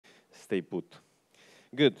stay put.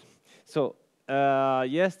 Good. So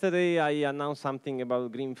yesterday I announced something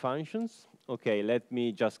about green functions. Okay, let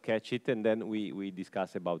me just catch it, and then we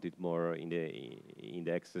discuss about it more in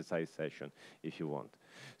the exercise session, if you want.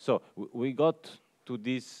 So we got to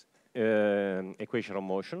this equation of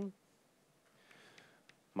motion,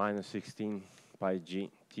 minus 16 pi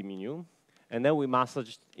g t mu, and then we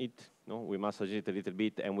massaged it. No, we massaged it a little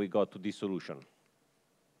bit, and we got to this solution.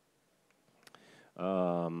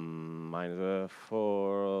 Minus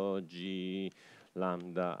 4g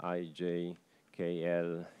lambda ij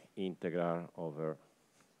kl integral over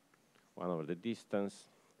 1 over the distance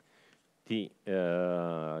t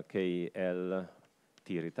kl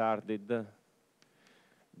t retarded.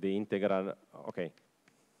 The integral, okay.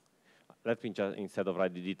 Let me just, instead of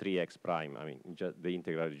write the d3x prime, I mean, the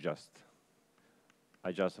integral is just,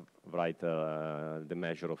 I just write the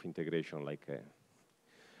measure of integration like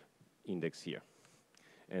index here.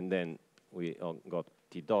 And then we got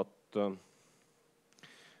t dot,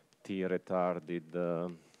 t retarded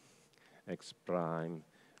x prime,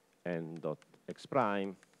 n dot x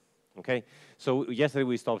prime. Okay? So yesterday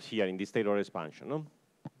we stopped here in this Taylor expansion, no?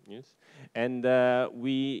 Yes. And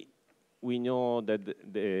we know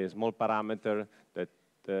that the small parameter that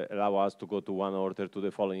allow us to go to one order to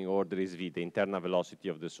the following order is v, the internal velocity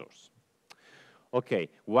of the source. Okay,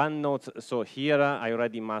 one note. So here I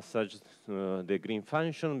already massaged the green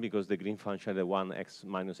function because the green function had 1x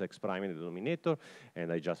minus x prime in the denominator,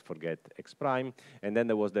 and I just forget x prime. And then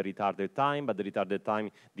there was the retarded time, but the retarded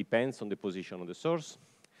time depends on the position of the source.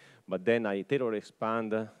 But then I Taylor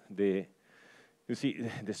expand the, you see,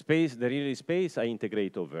 the space, the real space I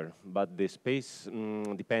integrate over, but the space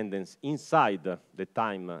dependence inside the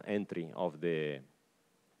time entry of the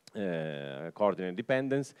coordinate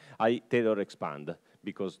dependence, I Taylor expand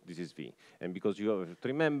because this is V. And because you have to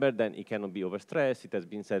remember, then it cannot be overstressed. It has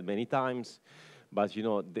been said many times. But you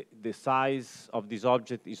know, the size of this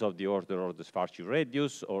object is of the order of the Schwarzschild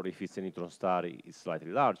radius, or if it's a neutron star, it's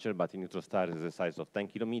slightly larger, but a neutron star is the size of 10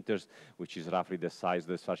 kilometers, which is roughly the size of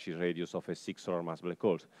the Schwarzschild radius of a 6 solar mass black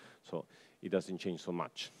hole. So it doesn't change so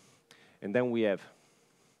much. And then we have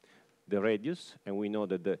the radius, and we know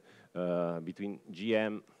that the, between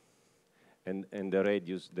GM and the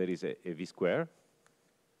radius, there is a V square.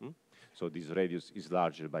 So this radius is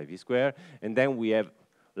larger by V square. And then we have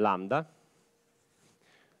lambda,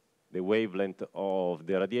 the wavelength of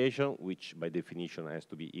the radiation, which by definition has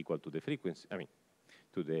to be equal to the frequency, I mean,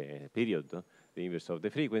 to the period, the inverse of the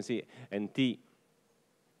frequency, and T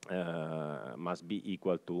must be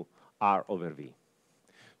equal to R over V.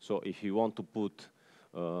 So if you want to put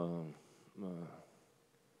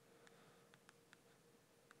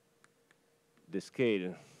the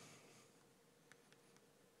scale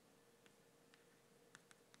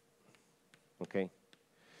okay.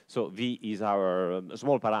 So V is our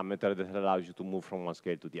small parameter that allows you to move from one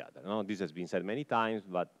scale to the other. No? This has been said many times,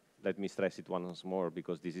 but let me stress it once more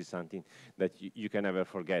because this is something that you can never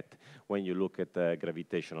forget when you look at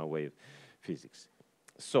gravitational wave physics.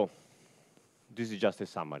 So this is just a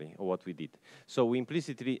summary of what we did. So we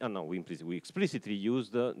implicitly, we explicitly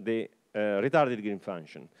used the retarded green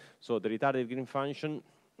function. So the retarded green function,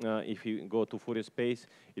 if you go to Fourier space,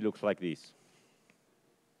 it looks like this.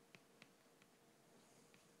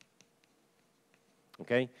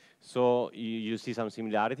 Okay, so you see some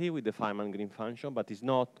similarity with the Feynman green function, but it's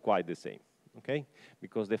not quite the same. Okay,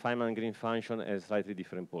 because the Feynman green function has slightly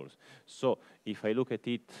different poles. So if I look at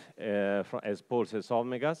it as poles as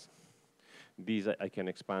omegas, these I can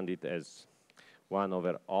expand it as 1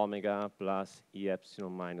 over omega plus E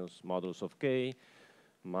epsilon minus modulus of k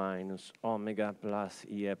minus omega plus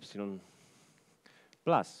E epsilon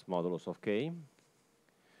plus modulus of k.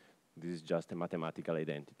 This is just a mathematical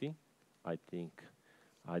identity. I think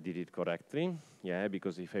I did it correctly. Yeah,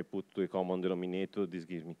 because if I put to a common denominator, this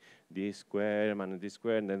gives me d square minus d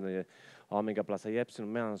square, and then omega plus I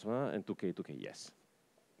epsilon minus 1 and 2k, yes.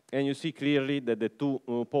 And you see clearly that the two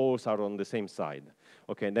poles are on the same side.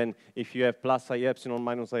 Okay, then if you have plus I epsilon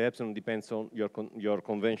minus I epsilon, depends on your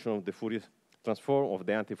convention of the Fourier transform, of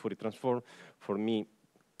the anti-Fourier transform. For me,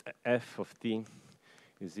 f of t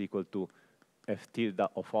is equal to f tilde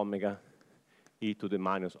of omega e to the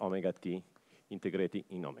minus omega t integrating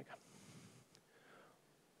in omega.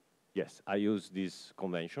 Yes, I use this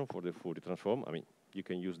convention for the Fourier transform. I mean, you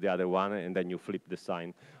can use the other one, and then you flip the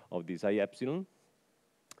sign of this I epsilon.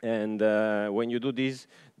 And when you do this,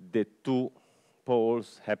 the two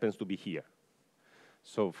poles happens to be here.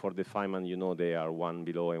 So for the Feynman, you know they are one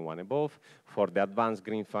below and one above. For the advanced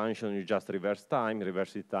green function, you just reverse time.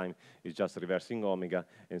 Reversing time is just reversing omega,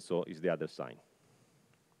 and so is the other sign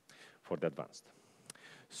for the advanced.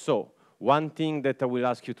 So One thing that I will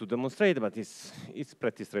ask you to demonstrate, but it's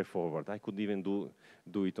pretty straightforward. I could even do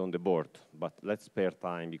it on the board, but let's spare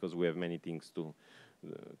time because we have many things to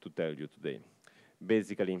tell you today.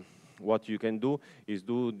 Basically, what you can do is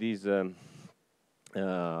do this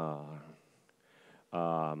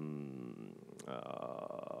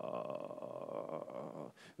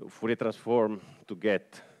Fourier transform to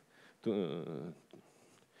get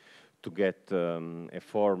a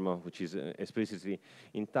form which is explicitly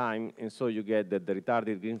in time, and so you get that the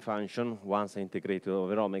retarded green function, once integrated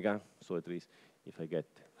over omega, so at least if I get,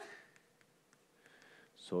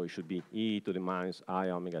 so it should be e to the minus I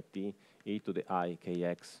omega t, e to the I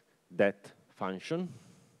kx, that function.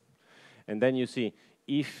 And then you see,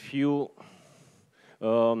 if you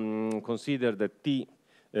consider that t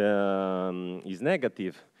is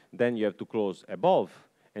negative, then you have to close above,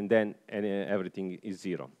 and then everything is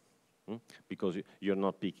 0. Because you're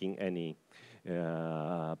not picking any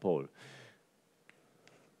pole.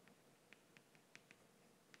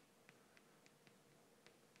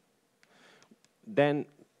 Then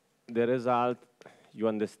the result, you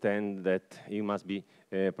understand that it must be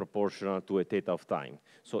proportional to a theta of time.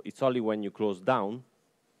 So it's only when you close down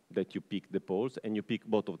that you pick the poles, and you pick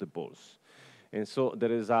both of the poles. And so the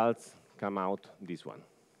results come out this one.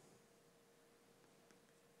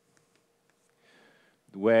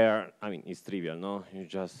 Where, I mean, it's trivial, no? You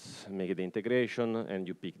just make the integration, and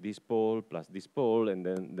you pick this pole plus this pole, and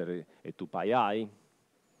then there is a 2 pi I.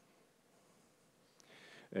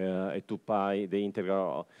 A 2 pi, the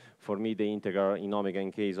integral, for me, the integral in omega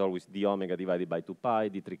and k is always d omega divided by 2 pi,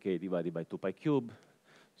 d3k divided by 2 pi cube.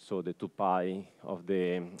 So the 2 pi of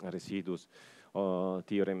the residues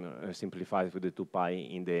theorem simplifies with the 2 pi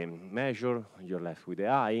in the measure. You're left with the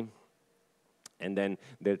I. And then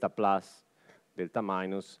delta plus, delta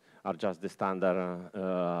minus are just the standard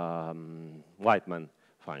Whiteman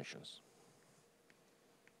functions.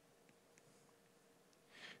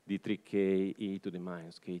 d3k e to the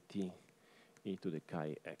minus kt e to the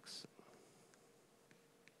chi x.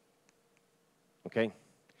 Okay?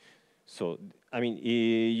 So, I mean,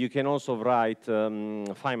 you can also write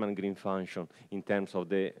Feynman-Green function in terms of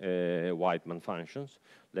the Whiteman functions.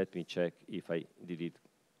 Let me check if I did it,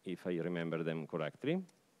 if I remember them correctly.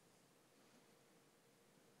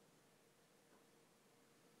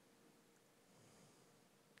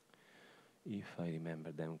 If I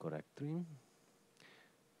remember them correctly.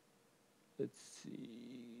 Let's see.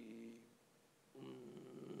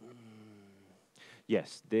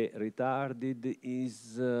 Yes, the retarded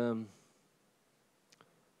is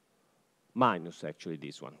minus, actually,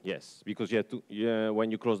 this one. Yes, because you have to, when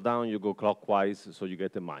you close down, you go clockwise, so you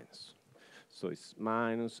get a minus. So it's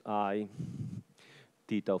minus I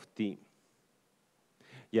theta of t.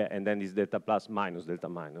 Yeah, and then it's delta plus minus delta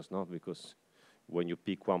minus, no? Because when you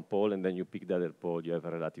pick one pole and then you pick the other pole, you have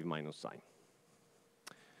a relative minus sign.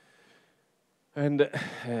 And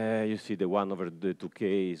you see the 1 over the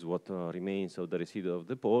 2k is what remains of the residue of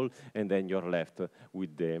the pole, and then you're left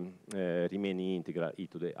with the remaining integral e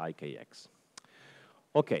to the ikx.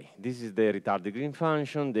 Okay, this is the retarded green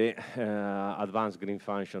function. The advanced green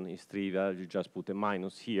function is trivial. You just put a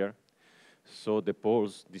minus here. So the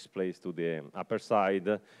poles displaced to the upper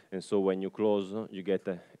side, and so when you close, you get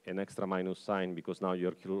an extra minus sign because now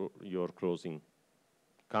you're closing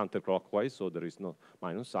counterclockwise, so there is no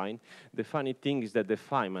minus sign. The funny thing is that the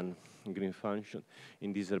Feynman-Green function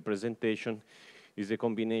in this representation is a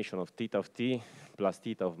combination of theta of t plus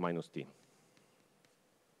theta of minus t,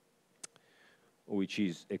 which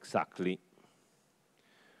is exactly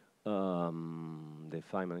the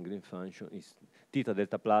Feynman-Green function is theta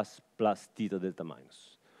delta plus plus theta delta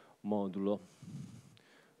minus, modulo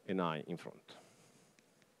an I in front.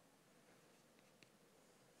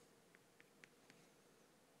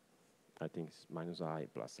 I think it's minus I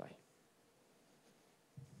plus I.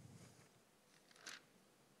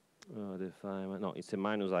 No, it's a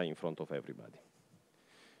minus I in front of everybody.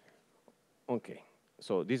 Okay,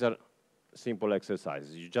 so these are simple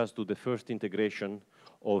exercises. You just do the first integration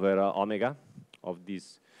over omega of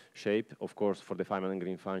this shape. Of course, for the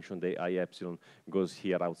Feynman-Green function, the I epsilon goes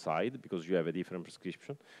here outside because you have a different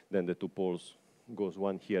prescription. Then the two poles goes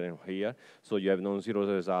one here and here. So you have non-zero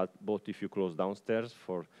result both if you close downstairs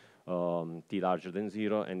for t larger than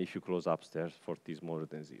 0, and if you close upstairs for t smaller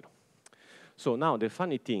than 0. So now the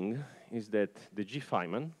funny thing is that the G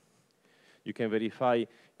Feynman, you can verify,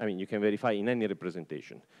 I mean, you can verify in any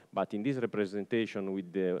representation, but in this representation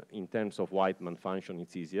with the, in terms of Whiteman function,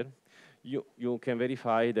 it's easier. You can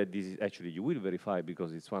verify that this is, actually you will verify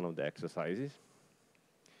because it's one of the exercises.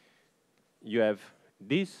 You have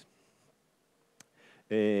this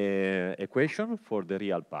equation for the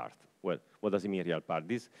real part. Well, what does it mean, real part?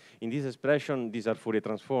 In this expression, these are Fourier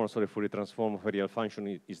transforms, so the Fourier transform of a real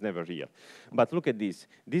function is never real. But look at this.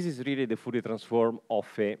 This is really the Fourier transform of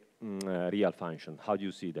a real function. How do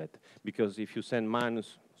you see that? Because if you send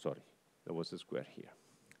minus, sorry, there was a square here.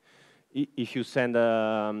 If you send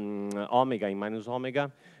omega in minus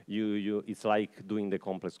omega, it's like doing the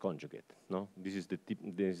complex conjugate. No, this is the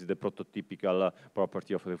prototypical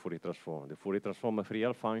property of the Fourier transform. The Fourier transform of a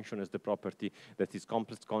real function is the property that its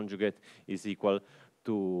complex conjugate is equal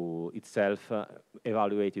to itself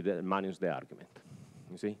evaluated minus the argument.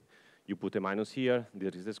 You see, you put a minus here.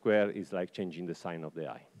 There is the square. It's like changing the sign of the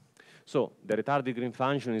I. So the retarded green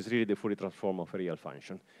function is really the Fourier transform of a real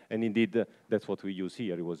function. And indeed, that's what we use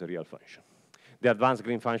here. It was a real function. The advanced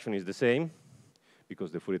green function is the same,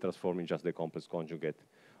 because the Fourier transform is just the complex conjugate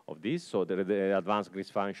of this. So the advanced green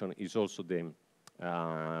function is also the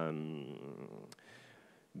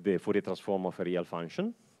Fourier transform of a real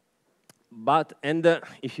function. But,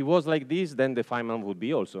 if it was like this, then the Feynman would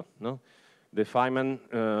be also, no? The Feynman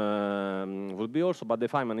would be also, but the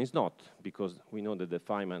Feynman is not, because we know that the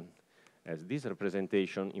Feynman has this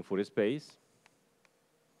representation in Fourier space,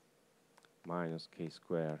 minus k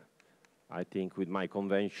square. I think with my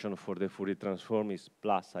convention for the Fourier transform is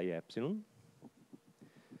plus I epsilon.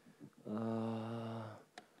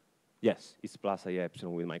 Yes, it's plus I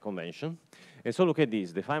epsilon with my convention. And so look at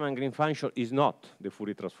this. The Feynman green function is not the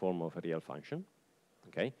Fourier transform of a real function,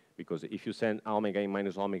 okay? Because if you send omega in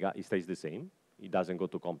minus omega, it stays the same. It doesn't go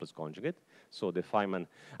to complex conjugate. So the Feynman,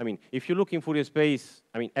 I mean, if you look in Fourier space,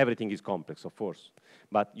 I mean, everything is complex, of course.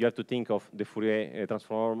 But you have to think of the Fourier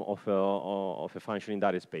transform of a function in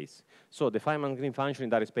direct space. So the Feynman green function in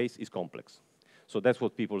direct space is complex. So that's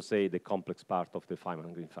what people say the complex part of the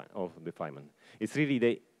Feynman green of the Feynman. It's really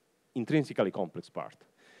the intrinsically complex part.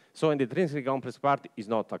 So in the intrinsically complex part is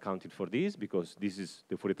not accounted for this, because this is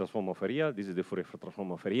the Fourier transform of a real, this is the Fourier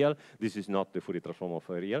transform of a real, this is not the Fourier transform of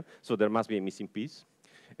a real, so there must be a missing piece.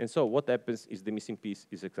 And so what happens is the missing piece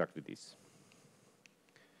is exactly this.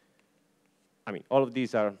 I mean, all of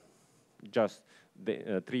these are just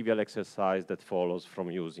the trivial exercise that follows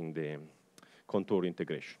from using the contour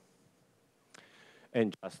integration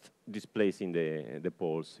and just displacing the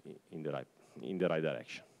poles in the right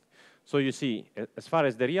direction. So you see, as far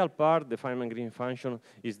as the real part, the Feynman green function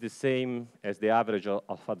is the same as the average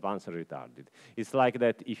of advanced and retarded. It's like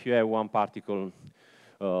that if you have one particle,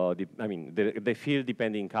 I mean, the field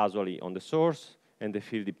depending causally on the source, and the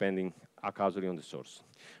field depending causally on the source.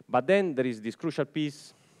 But then there is this crucial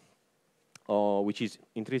piece, which is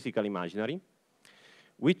intrinsically imaginary,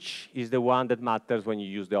 which is the one that matters when you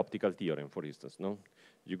use the optical theorem, for instance, no?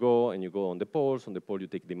 You go on the poles. On the pole, you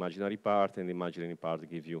take the imaginary part, and the imaginary part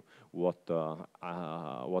gives you what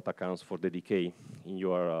accounts for the decay in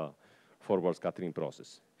your forward scattering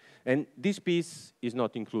process. And this piece is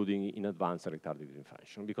not included in advanced and retarded green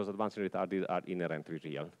function, because advanced and retarded are inherently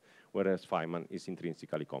real, whereas Feynman is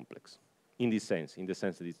intrinsically complex. In this sense, in the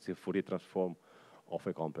sense that it's a Fourier transform of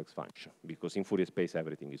a complex function, because in Fourier space,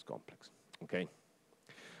 everything is complex, okay?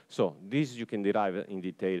 So this you can derive in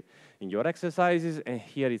detail in your exercises, and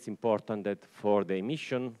here it's important that for the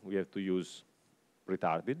emission, we have to use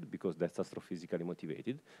retarded, because that's astrophysically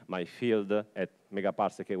motivated. My field at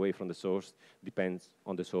megaparsec away from the source depends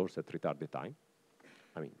on the source at retarded time.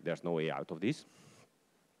 I mean, there's no way out of this.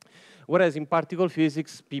 Whereas in particle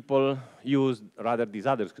physics, people use rather this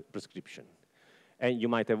other prescription. And you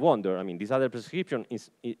might have wondered, I mean, this other prescription,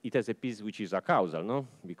 it has a piece which is acausal, no?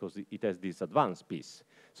 Because it has this advanced piece.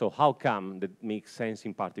 So how come that makes sense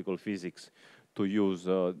in particle physics to use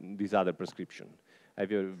this other prescription?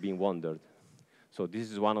 Have you ever been wondered? So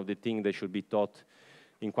this is one of the things that should be taught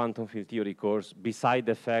in quantum field theory course, beside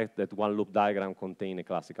the fact that one loop diagram contains a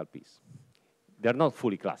classical piece. They're not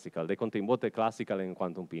fully classical. They contain both a classical and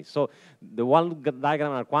quantum piece. So the one loop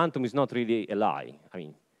diagram and quantum is not really a lie. I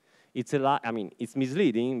mean, it's a lie. I mean, it's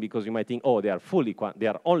misleading, because you might think, oh, they are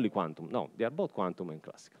only quantum. No, they are both quantum and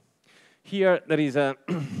classical. Here, there is a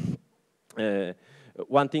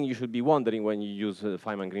one thing you should be wondering when you use the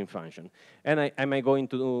Feynman green function. And am I going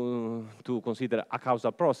to consider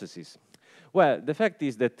acausal processes? Well, the fact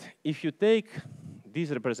is that if you take this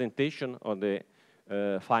representation of the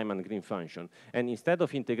Feynman green function, and instead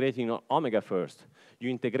of integrating on omega first, you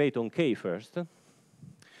integrate on k first,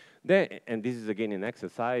 then, and this is again an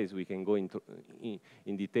exercise, we can go in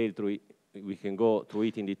detail through it, we can go through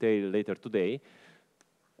it in detail later today.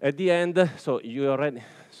 At the end, so you already,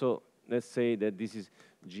 so let's say that this is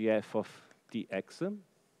GF of Tx,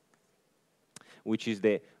 which is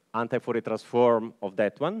the anti-Fourier transform of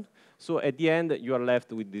that one. So at the end, you are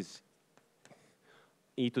left with this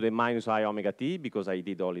e to the minus I omega t, because I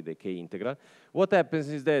did only the k integral. What happens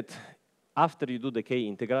is that after you do the k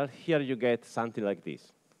integral, here you get something like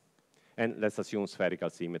this. And let's assume spherical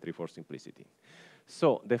symmetry for simplicity.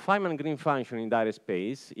 So the Feynman-Green function in direct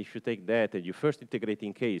space, if you take that and you first integrate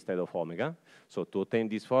in k instead of omega, so to obtain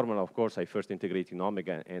this formula, of course, I first integrate in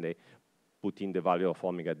omega and I put in the value of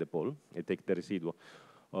omega at the pole. I take the residual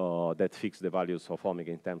that fix the values of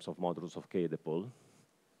omega in terms of modulus of k at the pole.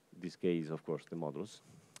 This k is, of course, the modulus.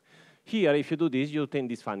 Here, if you do this, you obtain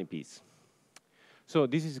this funny piece. So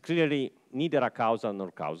this is clearly neither a causal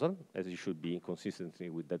nor causal, as it should be consistently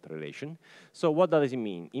with that relation. So what does it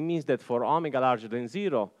mean? It means that for omega larger than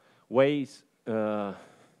 0, waves,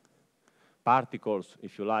 particles,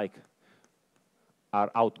 if you like, are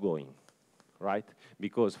outgoing, right?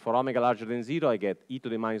 Because for omega larger than 0, I get e to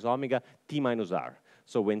the minus omega t minus r.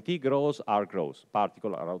 So when t grows, r grows.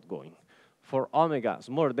 Particles are outgoing. For omega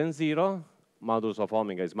smaller than 0, modulus of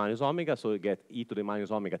omega is minus omega, so you get e to the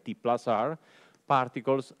minus omega t plus r.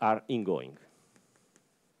 Particles are ingoing.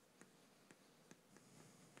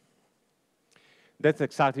 That's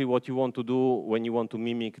exactly what you want to do when you want to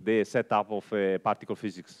mimic the setup of particle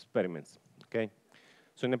physics experiments, okay?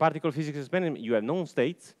 So in a particle physics experiment, you have known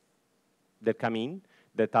states that come in,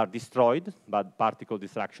 that are destroyed by particle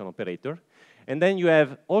destruction operator. And then you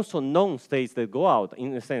have also known states that go out,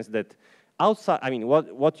 in the sense that outside, I mean,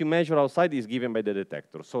 what you measure outside is given by the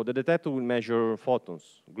detector. So the detector will measure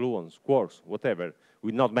photons, gluons, quarks, whatever.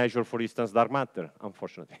 Will not measure, for instance, dark matter,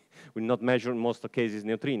 unfortunately. Will not measure, in most cases,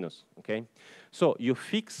 neutrinos, okay? So you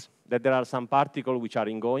fix that there are some particles which are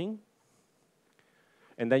ingoing,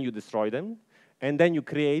 and then you destroy them, and then you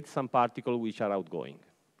create some particles which are outgoing.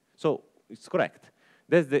 So it's correct.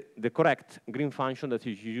 That's the correct Green function that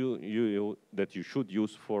you should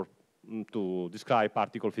use for to describe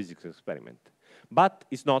particle physics experiment. But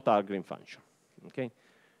it's not our Green function, okay?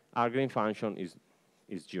 Our Green function is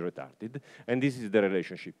G-retarded, and this is the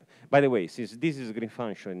relationship. By the way, since this is a Green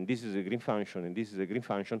function, this is a Green function, and this is a Green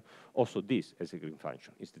function, also this is a Green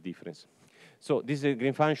function, is the difference. So this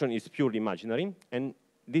Green function is purely imaginary, and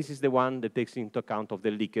this is the one that takes into account of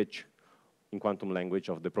the leakage in quantum language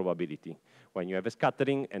of the probability. When you have a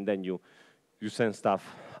scattering, and then you send stuff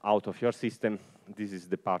out of your system, this is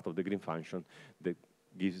the part of the Green function that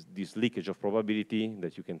gives this leakage of probability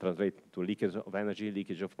that you can translate to leakage of energy,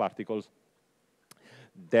 leakage of particles.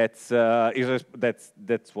 That's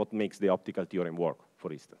what makes the optical theorem work,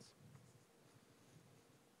 for instance.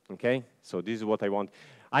 Okay, so this is what I want.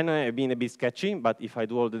 I know I've been a bit sketchy, but if I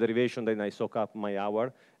do all the derivation, then I soak up my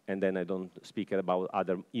hour, and then I don't speak about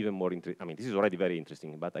other even more interesting. I mean, this is already very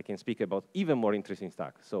interesting, but I can speak about even more interesting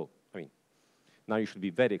stuff. So, I mean, now you should be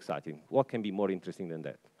very excited. What can be more interesting than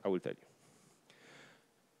that? I will tell you.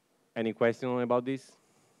 Any question about this?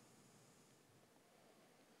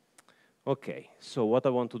 Okay, so what I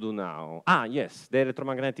want to do now. Yes, the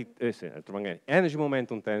electromagnetic energy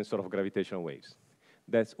momentum tensor of gravitational waves.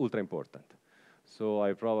 That's ultra important. So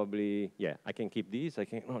I probably, yeah, I can keep this. I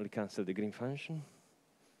can only cancel the Green function.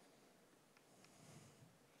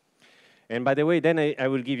 And by the way, then I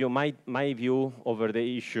will give you my view over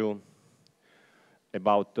the issue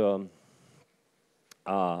about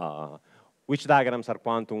which diagrams are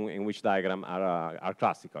quantum and which diagrams are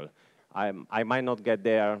classical. I might not get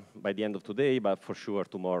there by the end of today, but for sure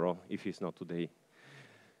tomorrow, if it's not today,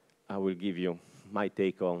 I will give you my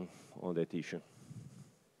take on that issue.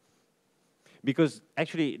 Because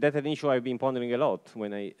actually, that's an issue I've been pondering a lot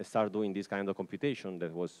when I started doing this kind of computation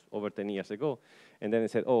that was over 10 years ago. And then I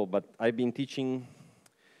said, oh, but I've been teaching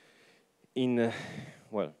in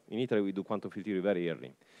Italy, we do quantum field theory very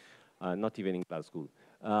early, not even in class school.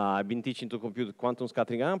 I've been teaching to compute quantum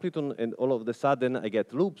scattering amplitude, and all of a sudden, I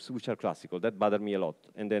get loops which are classical. That bothered me a lot.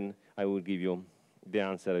 And then I will give you the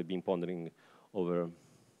answer I've been pondering over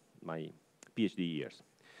my PhD years,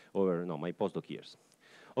 my postdoc years.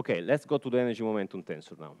 Okay, let's go to the energy momentum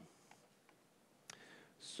tensor now.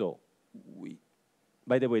 So,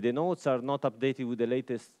 by the way, the notes are not updated with the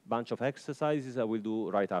latest bunch of exercises I will do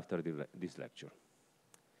right after this lecture.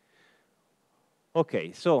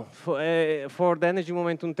 Okay, so for the energy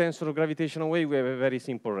momentum tensor of gravitational wave, we have a very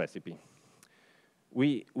simple recipe.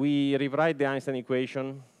 We rewrite the Einstein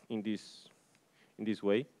equation in this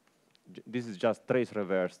way. This is just trace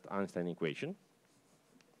reversed Einstein equation.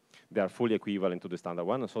 They are fully equivalent to the standard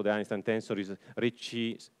one. So the Einstein tensor is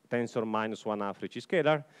Ricci tensor minus 1/2 Ricci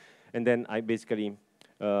scalar. And then I basically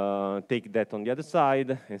take that on the other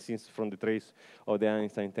side. And since from the trace of the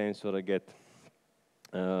Einstein tensor, I get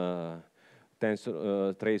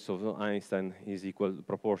trace of Einstein is equal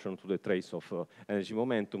proportion to the trace of energy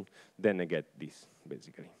momentum, then I get this,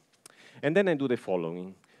 basically. And then I do the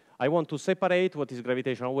following. I want to separate what is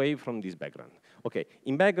gravitational wave from this background. Okay,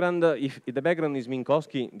 in background, if the background is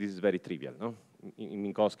Minkowski, this is very trivial, no? In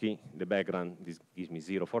Minkowski, the background, this gives me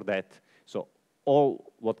 0 for that. So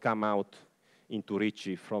all what come out into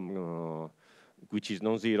Ricci from, which is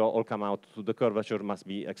non-zero, all come out to the curvature must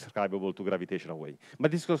be ascribable to gravitational wave.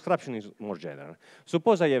 But this construction is more general.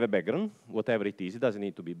 Suppose I have a background, whatever it is, it doesn't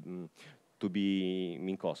need to be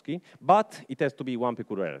Minkowski, but it has to be one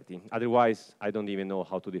peculiarity. Otherwise, I don't even know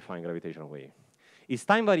how to define gravitational wave. Its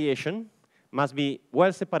time variation must be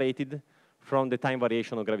well separated from the time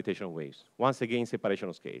variation of gravitational waves. Once again, separation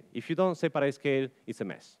of scale. If you don't separate scale, it's a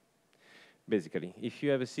mess. Basically, if you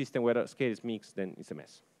have a system where scale is mixed, then it's a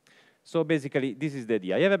mess. So basically, this is the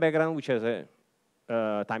idea. I have a background which has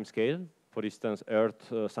a time scale. For instance,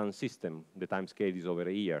 Earth-Sun system, the time scale is over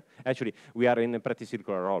a year. Actually, we are in a pretty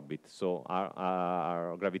circular orbit, so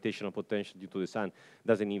our gravitational potential due to the Sun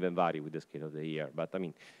doesn't even vary with the scale of the year. But I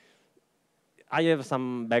mean, I have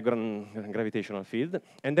some background gravitational field,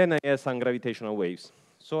 and then I have some gravitational waves.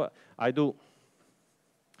 So I do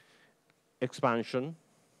expansion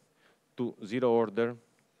to 0 order,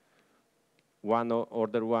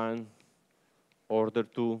 order 1, order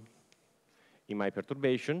 2 in my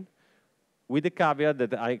perturbation, with the caveat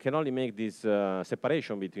that I can only make this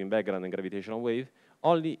separation between background and gravitational wave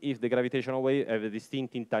only if the gravitational wave have a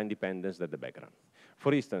distinct in time dependence than the background.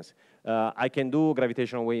 For instance, I can do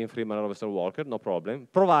gravitational wave in Friedmann-Robertson-Walker, no problem,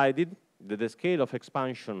 provided that the scale of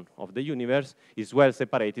expansion of the universe is well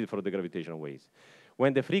separated from the gravitational waves.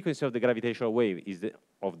 When the frequency of the gravitational wave is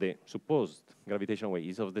of the supposed gravitational wave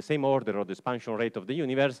is of the same order of the expansion rate of the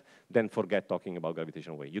universe, then forget talking about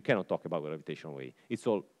gravitational wave. You cannot talk about gravitational wave. It's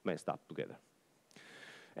all messed up together.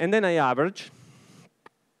 And then I average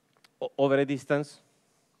over a distance,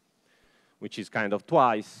 which is kind of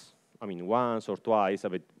twice, I mean once or twice, a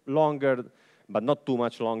bit longer, but not too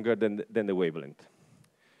much longer than the wavelength.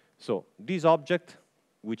 So this object,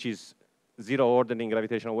 which is 0 order in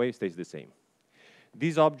gravitational wave, stays the same.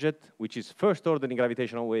 This object, which is first order in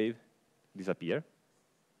gravitational wave, disappear,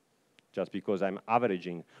 just because I'm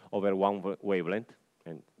averaging over one wavelength,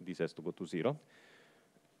 and this has to go to 0.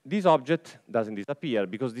 This object doesn't disappear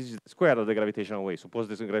because this is the square of the gravitational wave. Suppose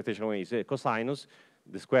this gravitational wave is a cosinus,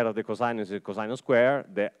 the square of the cosinus is a cosinus square,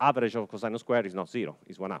 the average of cosinus square is not 0,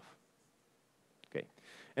 it's 1/2. Okay.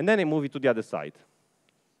 And then I move it to the other side.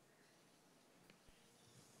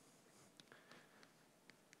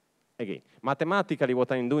 Again, mathematically,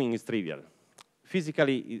 what I'm doing is trivial.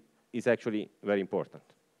 Physically, it's actually very important.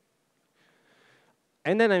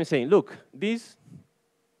 And then I'm saying, look, this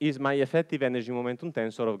is my effective energy momentum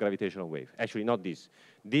tensor of gravitational wave. Actually, not this.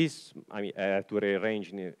 This, I mean, I have to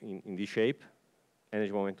rearrange in this shape,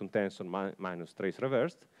 energy momentum tensor minus trace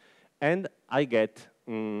reversed, and I get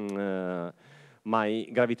my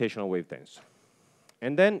gravitational wave tensor.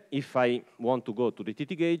 And then, if I want to go to the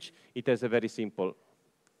TT gauge, it has a very simple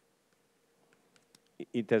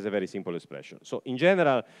expression. So in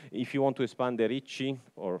general, if you want to expand the Ricci,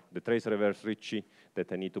 or the trace reverse Ricci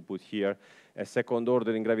that I need to put here, a second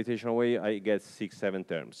order in gravitational wave, I get 6, 7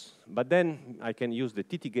 terms. But then I can use the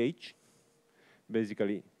TT gauge,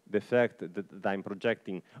 basically the fact that I'm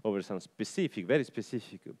projecting over some specific, very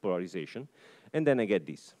specific polarization, and then I get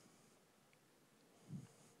this.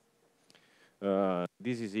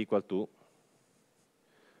 This is equal to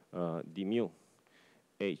d mu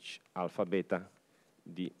h alpha beta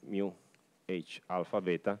d mu h alpha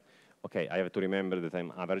beta. Okay, I have to remember that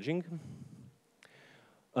I'm averaging.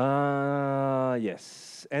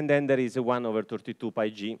 Yes, and then there is a 1/32 pi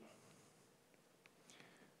g.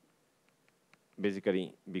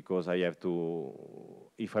 Basically, because I have to,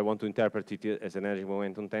 if I want to interpret it as an energy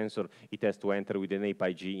momentum tensor, it has to enter with an a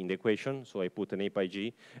pi g in the equation. So I put an a pi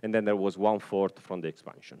g, and then there was 1/4 from the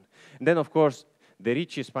expansion. And then, of course, the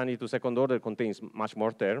Ricci expanded to second order contains much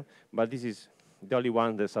more term, but this is the only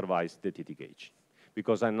one that survives the TT gauge,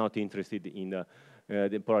 because I'm not interested in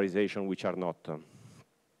the polarization which are not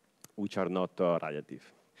radiative.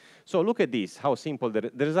 So look at this, how simple,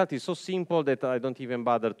 the result is so simple that I don't even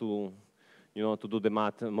bother to, to do the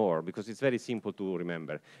math more, because it's very simple to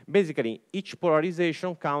remember. Basically, each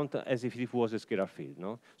polarization counts as if it was a scalar field,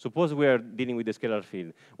 no? Suppose we are dealing with a scalar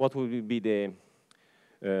field. What will be the,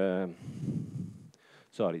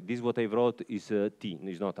 sorry, this what I wrote is T,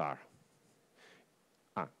 it's not R.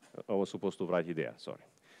 I was supposed to write it there, sorry.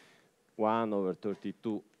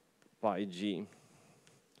 1/32 pi g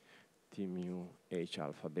T mu h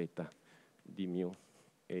alpha beta d mu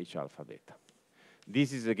h alpha beta.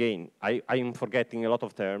 This is, again, I am forgetting a lot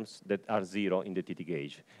of terms that are 0 in the TT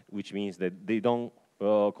gauge, which means that they don't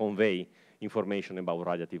convey information about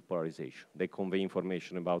radiative polarization. They convey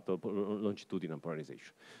information about longitudinal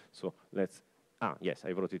polarization. So let's, yes,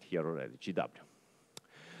 I wrote it here already, GW.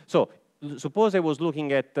 So suppose I was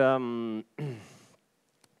looking at the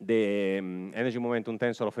energy momentum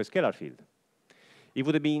tensor of a scalar field. It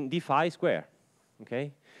would have been d phi square,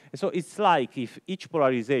 okay? And so it's like if each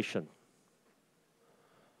polarization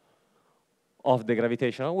of the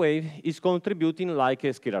gravitational wave is contributing like a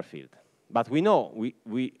scalar field. But we know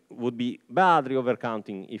we would be badly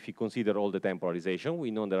overcounting if we consider all the time polarization. We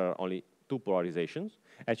know there are only 2 polarizations.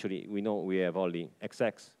 Actually, we know we have only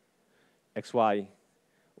XX, XY,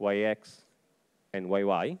 YX, and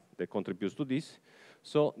YY that contributes to this.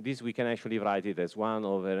 So this we can actually write it as 1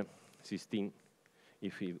 over 16,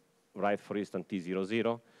 if we write, for instance,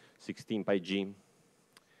 T00, 16 pi G,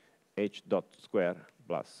 H dot square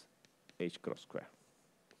plus H cross square.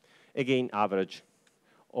 Again, average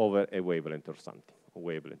over a wavelength or something, a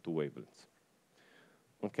wavelength, 2 wavelengths.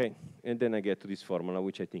 Okay, and then I get to this formula,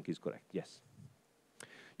 which I think is correct, yes.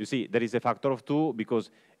 You see, there is a factor of 2 because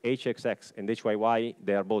HXX and HYY,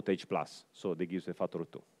 they are both H plus, so they give a factor of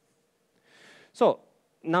 2. So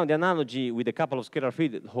now the analogy with a couple of scalar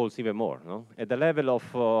fields holds even more. No? At the level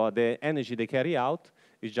of the energy they carry out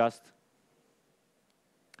is just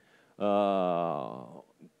the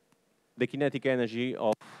kinetic energy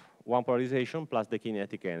of one polarization plus the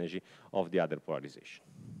kinetic energy of the other polarization.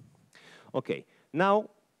 Okay, now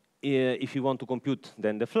if you want to compute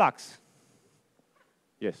then the flux,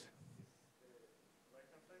 yes?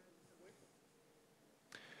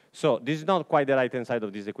 So this is not quite the right-hand side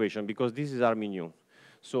of this equation because this is R mu nu.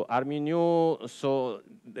 So R mu nu, so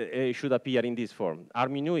it should appear in this form. R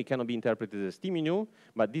mu nu, it cannot be interpreted as T mu nu,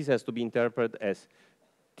 but this has to be interpreted as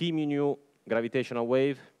T mu nu gravitational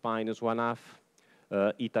wave minus 1/2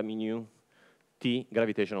 eta mu nu T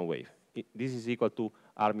gravitational wave. This is equal to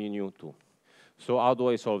R mu nu 2. So how do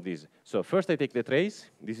I solve this? So first I take the trace.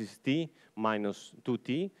 This is T minus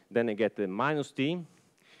 2T. Then I get the minus T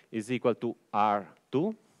is equal to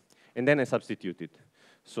R2. And then I substitute it.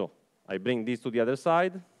 So I bring this to the other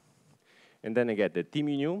side. And then I get the T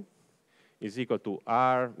mu nu is equal to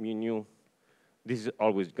R mu nu. This is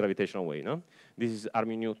always gravitational wave, no? This is R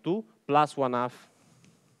mu nu 2 plus 1/2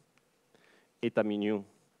 eta mu nu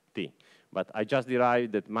T. But I just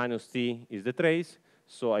derived that minus T is the trace.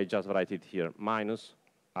 So I just write it here, minus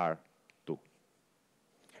R2.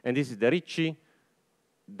 And this is the Ricci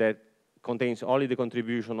that contains only the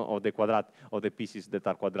contribution of the pieces that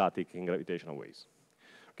are quadratic in gravitational waves.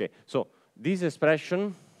 Okay, so this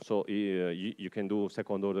expression, so you can do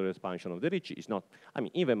second order expansion of the Ricci. It's not, I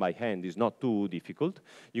mean, even by hand, it's not too difficult.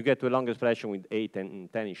 You get to a long expression with 8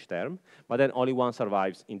 and 10-ish term, but then only one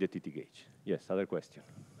survives in the TT gauge. Yes, other question.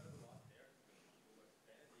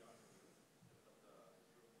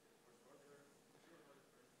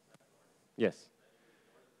 Yes.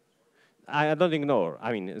 I don't ignore.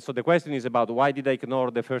 I mean, so the question is about why did I ignore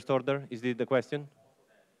the first order? Is this the question?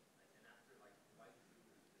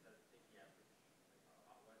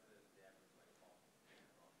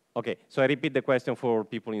 Okay, so I repeat the question for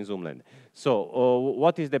people in Zoom land. So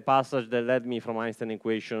what is the passage that led me from Einstein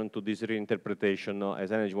equation to this reinterpretation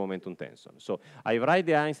as energy momentum tensor? So I write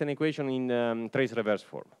the Einstein equation in trace reverse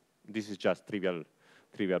form. This is just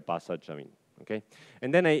trivial passage, I mean, okay?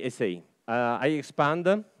 And then I say, I expand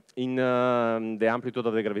in the amplitude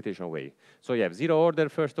of the gravitational wave. So you have 0 order,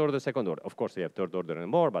 first order, second order. Of course, you have third order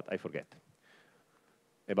and more, but I forget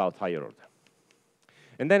about higher order.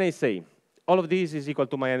 And then I say, all of this is equal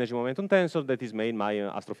to my energy momentum tensor that is made my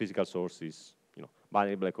astrophysical sources, you know,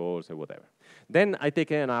 binary black holes and whatever. Then I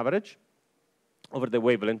take an average over the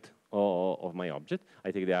wavelength of my object.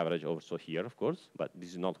 I take the average also here, of course, but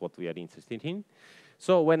this is not what we are interested in.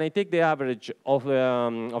 So when I take the average of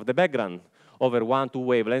the background over 1, 2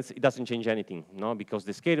 wavelengths, it doesn't change anything, no? Because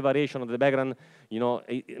the scale variation of the background, you know,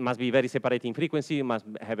 it must be very separating frequency, it must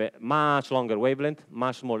have a much longer wavelength,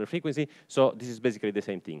 much smaller frequency, so this is basically the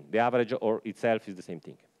same thing. The average or itself is the same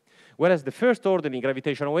thing. Whereas the first order in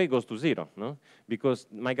gravitational wave goes to 0, no? Because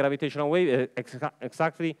my gravitational wave is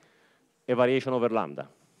exactly a variation over lambda.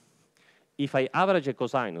 If I average a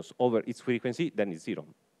cosinus over its frequency, then it's 0,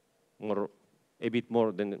 a bit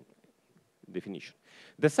more than the definition.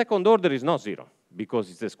 The second order is not 0, because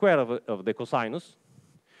it's the square of the cosinus.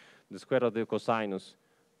 The square of the cosinus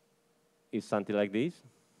is something like this,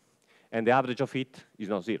 and the average of it is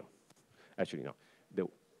not 0. Actually, no.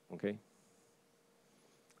 Okay?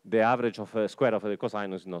 The average of a square of the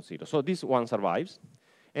cosinus is not 0. So this one survives,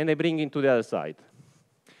 and I bring it to the other side.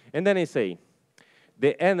 And then I say,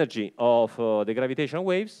 the energy of the gravitational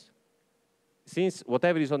waves since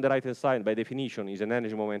whatever is on the right-hand side, by definition, is an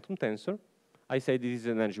energy momentum tensor, I say this is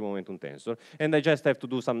an energy momentum tensor. And I just have to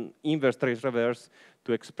do some inverse trace reverse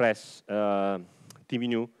to express T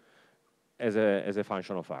mu as a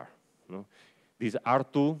function of R. No? This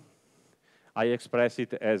R2, I express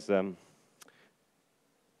it as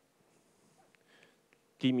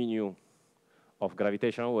T mu of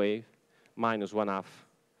gravitational wave minus 1/2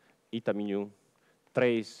 eta mu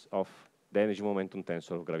trace of the energy momentum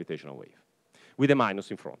tensor of gravitational wave. With a minus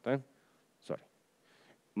in front, sorry.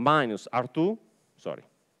 Minus R2, sorry.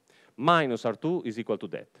 Minus R2 is equal to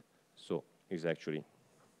that. So it's actually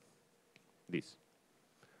this.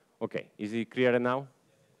 Okay, is it clearer now?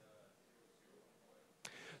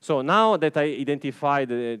 So now that I identified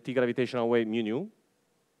the T gravitational wave mu nu,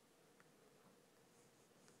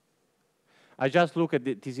 I just look at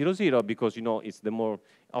the T00 because, you know, it's the more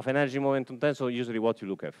of an energy momentum tensor, usually what you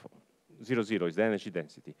look at for. 0,0 is the energy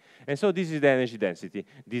density. And so this is the energy density.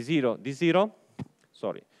 D0,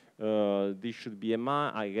 sorry, this should be a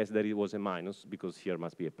minus. I guess that it was a minus because here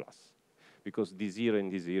must be a plus. Because D0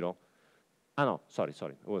 and D0, no, sorry,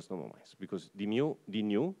 it was no minus. Because D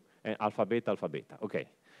nu, and alpha beta, okay.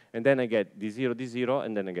 And then I get D0,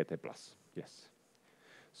 and then I get a plus, yes.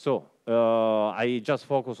 So I just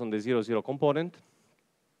focus on the 0,0 component.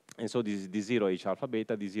 And so this is D0 H alpha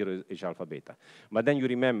beta, D0 H alpha beta. But then you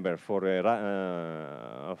remember for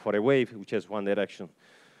a wave which has one direction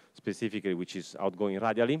specifically, which is outgoing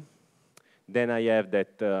radially, then I have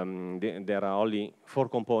that there are only 4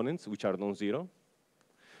 components which are non-zero.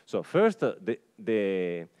 So first,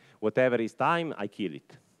 whatever is time, I kill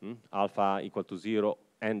it. Alpha equal to 0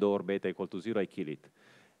 and or beta equal to 0, I kill it.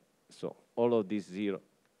 So all of these 0.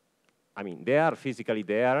 I mean, they are physically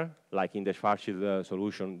there, like in the Schwarzschild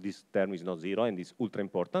solution, this term is not 0, and it's ultra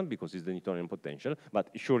important because it's the Newtonian potential, but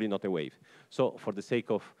surely not a wave. So for the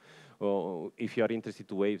sake of, if you are interested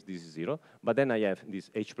to waves, this is 0. But then I have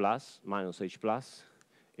this H plus, minus H plus,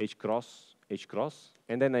 H cross,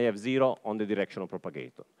 and then I have 0 on the direction of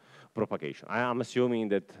propagation. I am assuming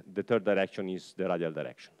that the third direction is the radial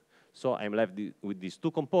direction. So I'm left with these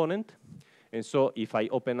 2 components. And so if I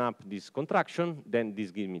open up this contraction, then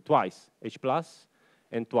this gives me twice H plus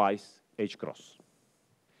and twice H cross.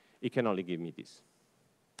 It can only give me this.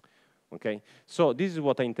 Okay? So this is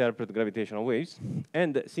what I interpret gravitational waves.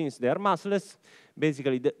 And since they are massless,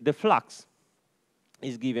 basically the flux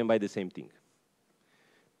is given by the same thing.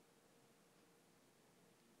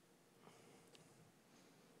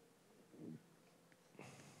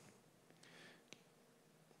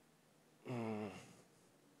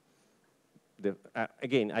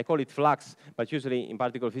 Again, I call it flux, but usually in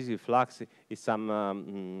particle physics, flux is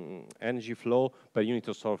some energy flow per unit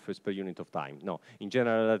of surface per unit of time. No, in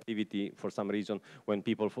general relativity, for some reason, when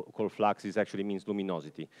people call flux, it actually means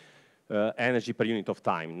luminosity. Energy per unit of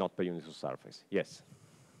time, not per unit of surface. Yes?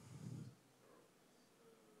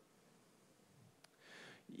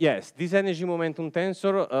 Yes, this energy momentum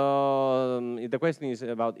tensor, the question is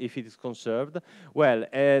about if it is conserved. Well,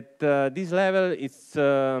 at this level, it's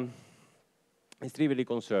trivially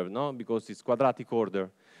conserved, no? Because it's quadratic order.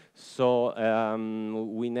 So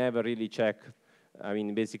we never really check. I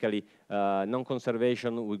mean, basically,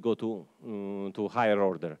 non-conservation will go to higher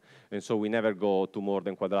order. And so we never go to more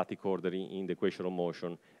than quadratic order in the equation of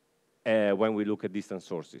motion when we look at distant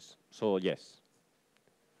sources. So yes.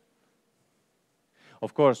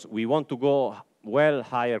 Of course, we want to go well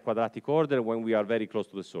higher quadratic order when we are very close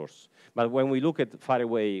to the source. But when we look at far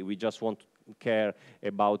away, we just want to care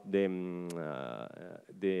about the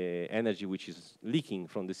energy which is leaking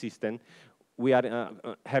from the system. We are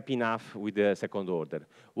happy enough with the second order.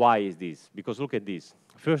 Why is this? Because look at this.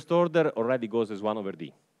 First order already goes as 1 over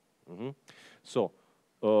d. So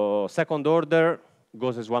second order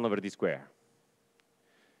goes as 1 over d square.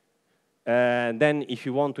 And then if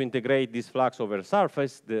you want to integrate this flux over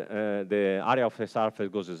surface, the area of the surface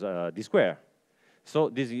goes as d square. So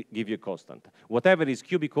this gives you a constant. Whatever is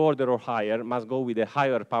cubic order or higher must go with a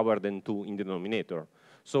higher power than 2 in the denominator.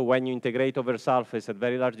 So when you integrate over surface at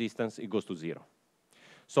very large distance, it goes to 0.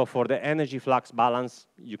 So for the energy flux balance,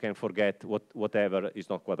 you can forget whatever is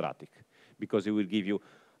not quadratic, because it will give you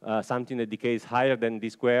something that decays higher than d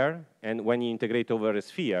square. And when you integrate over a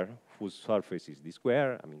sphere whose surface is d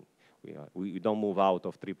square, I mean, we don't move out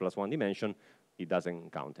of 3 plus 1 dimension, it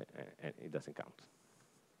doesn't count. It doesn't count.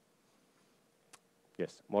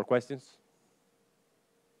 Yes, more questions?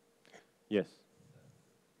 Yes.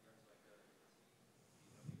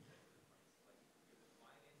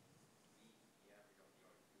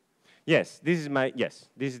 Yes, this is my, yes,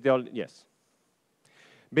 this is the only, yes.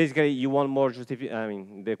 Basically, you want more justification. I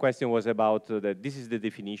mean, the question was about that this is the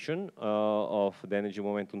definition of the energy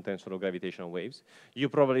momentum tensor of gravitational waves. You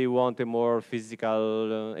probably want a more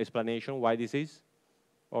physical explanation why this is,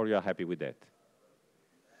 or you are happy with that?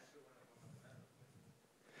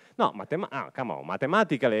 No, come on,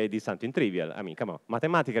 mathematically it is something trivial. I mean, come on,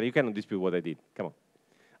 mathematically you cannot dispute what I did. Come on,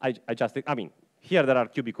 I mean, here there are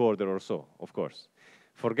cubic order or so, of course.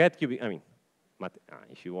 Forget cubic. I mean,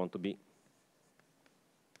 if you want to be.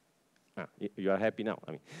 You are happy now.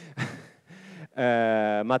 I mean,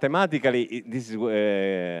 mathematically, this is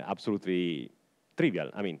absolutely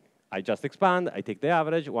trivial. I mean, I just expand, I take the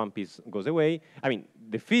average, one piece goes away. I mean,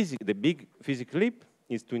 the big physics leap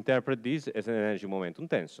is to interpret this as an energy momentum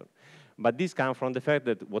tensor. But this comes from the fact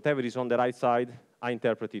that whatever is on the right side, I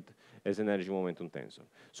interpret it as an energy momentum tensor.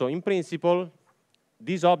 So in principle,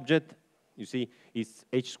 this object, you see, is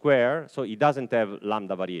h squared, so it doesn't have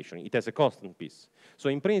lambda variation. It has a constant piece. So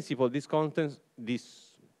in principle,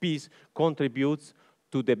 this piece contributes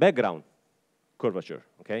to the background curvature,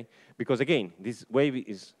 okay? Because again, this wave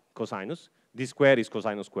is cosinus. This square is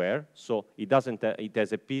cosinus square, so it doesn't. It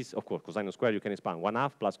has a piece, of course, cosinus square you can expand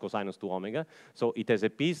 1/2 plus cosinus 2 omega. So it has a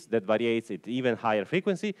piece that variates at even higher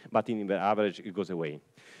frequency, but in the average it goes away.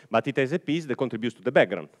 But it has a piece that contributes to the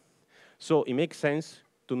background. So it makes sense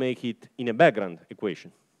to make it in a background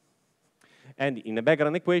equation. And in a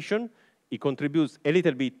background equation, it contributes a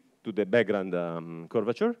little bit to the background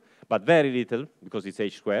curvature, but very little because it's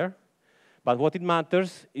h squared. But what it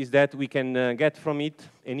matters is that we can get from it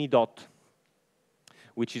an E dot,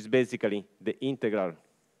 which is basically the integral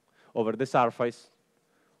over the surface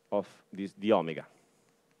of the omega.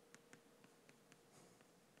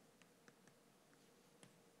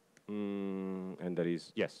 And there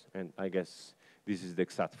is, yes, and I guess this is the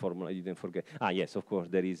exact formula, I didn't forget. Yes, of course,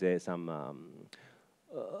 there is some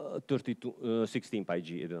 16 pi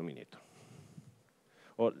g denominator.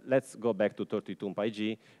 Or let's go back to 32 pi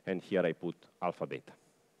g, and here I put alpha beta.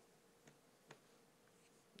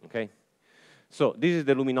 Okay? So this is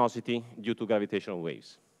the luminosity due to gravitational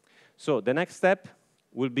waves. So the next step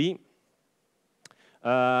will be,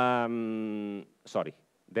 sorry,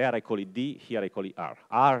 there I call it D, here I call it R.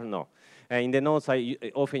 R, no. In the notes, I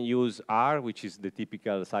often use R, which is the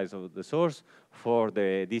typical size of the source, for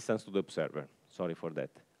the distance to the observer. Sorry for that.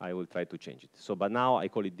 I will try to change it. So, but now I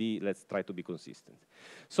call it D. Let's try to be consistent.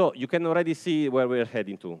 So you can already see where we're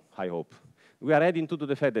heading to, I hope. We are heading to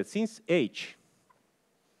the fact that since H,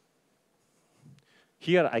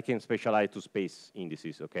 here I can specialize to space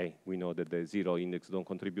indices, okay? We know that the zero index don't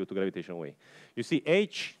contribute to gravitational wave. You see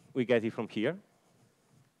H, we get it from here.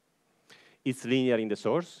 It's linear in the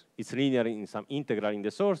source. It's linear in some integral in the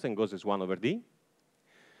source and goes as 1 over D.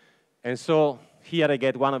 And so here I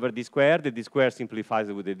get 1 over D squared. The D squared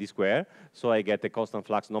simplifies with the D squared. So I get a constant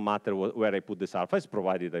flux no matter where I put the surface,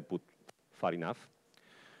 provided I put far enough.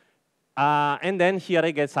 And then here I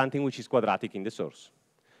get something which is quadratic in the source.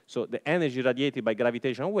 So the energy radiated by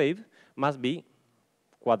gravitational wave must be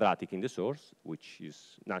quadratic in the source, which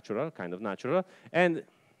is natural, kind of natural. And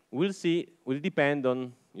we'll see, will depend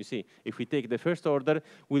on, you see, if we take the first order,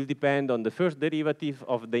 will depend on the first derivative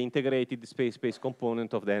of the integrated space-space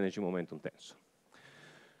component of the energy momentum tensor.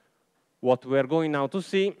 What we're going now to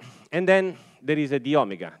see, and then there is a d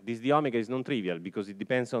omega. This d omega is non-trivial because it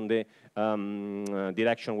depends on the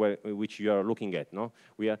direction which you are looking at. No?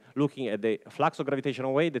 We are looking at the flux of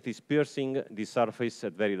gravitational wave that is piercing the surface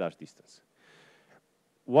at very large distance.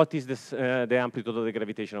 What is this, the amplitude of the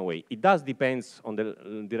gravitational wave? It does depend on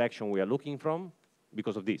the direction we are looking from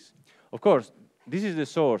because of this. Of course, this is the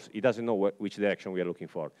source. It doesn't know which direction we are looking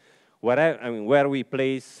for. Where we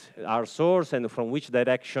place our source and from which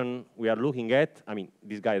direction we are looking at,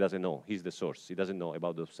 this guy doesn't know. He's the source. He doesn't know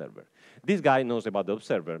about the observer. This guy knows about the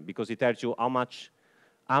observer because it tells you how much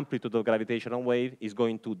amplitude of gravitational wave is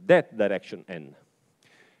going to that direction n.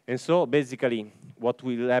 And so basically what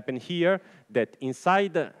will happen here, that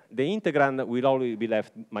inside the integrand will always be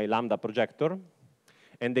left my lambda projector,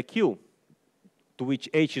 and the q to which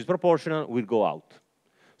h is proportional will go out.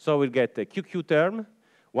 So we'll get a QQ term,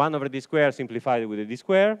 1 over d squared simplified with a d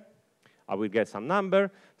squared. I will get some number,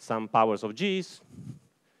 some powers of g's.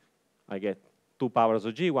 I get 2 powers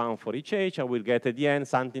of g, 1 for each h. I will get at the end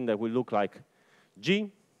something that will look like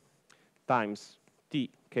g times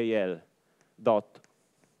tkl dot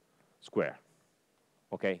square.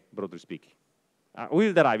 Okay, broadly speaking.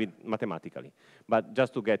 We'll derive it mathematically, but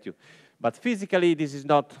just to get you. But physically, this is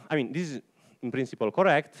not, this is in principle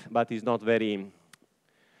correct, but it's not very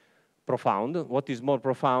profound. What is more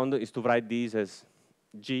profound is to write this as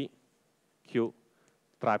g q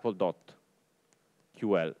triple dot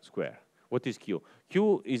ql square, What is Q?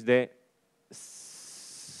 Q is the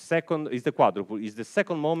second, is the quadruple, is the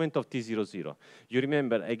second moment of T00. You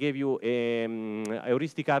remember, I gave you a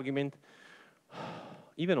heuristic argument,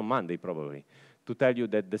 even on Monday probably, to tell you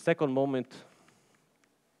that the second moment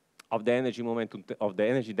of the energy momentum, of the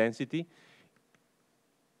energy density,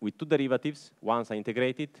 with two derivatives, once I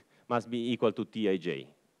integrate it, must be equal to Tij,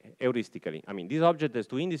 heuristically. I mean, this object has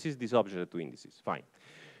two indices, this object has two indices, fine.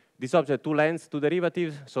 This object, two lengths, two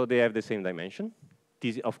derivatives, so they have the same dimension.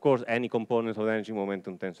 Of course, any component of the energy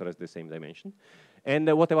momentum tensor has the same dimension.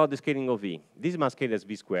 And what about the scaling of V? This must scale as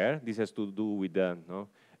V squared. This has to do with the,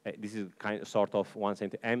 this is sort of one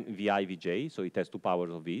cent MVI Vj, so it has two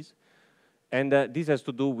powers of V's. And this has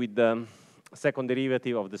to do with the second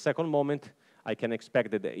derivative of the second moment. I can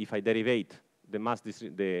expect that if I derivate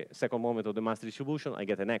the second moment of the mass distribution, I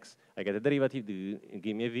get an x. I get a derivative,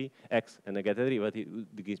 give me a v, x, and I get a derivative,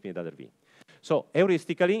 that gives me another v. So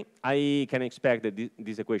heuristically, I can expect that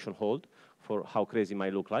this equation holds for how crazy it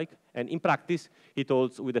might look like. And in practice, it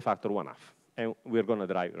holds with a factor 1/2. And we're going to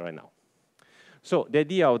derive right now. So the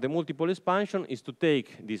idea of the multiple expansion is to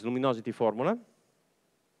take this luminosity formula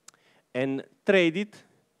and trade it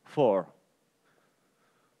for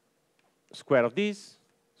square of this,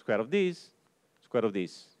 square of this, square of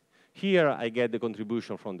this. Here I get the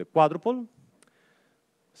contribution from the quadruple,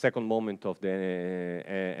 second moment of the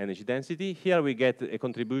energy density. Here we get a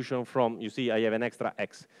contribution from, you see, I have an extra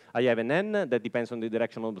x. I have an n that depends on the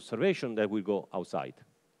direction of observation that will go outside.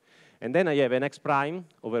 And then I have an x prime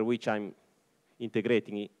over which I'm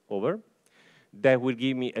integrating it over. That will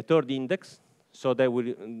give me a third index. So that will,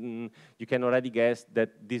 you can already guess that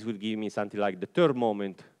this will give me something like the third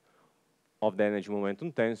moment of the energy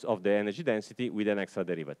momentum tense of the energy density with an extra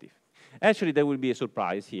derivative. Actually, there will be a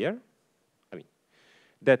surprise here. I mean,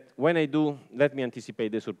 that when I do, let me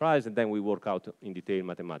anticipate the surprise, and then we work out in detail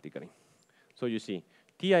mathematically. So you see,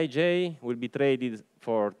 Tij will be traded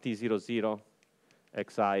for T00,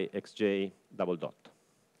 xi, xj, double dot.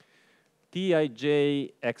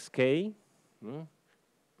 Tij, xk,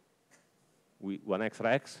 with one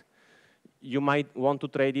extra x, you might want to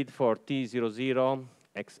trade it for T00,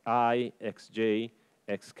 xi, xj,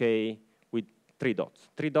 xk with 3 dots.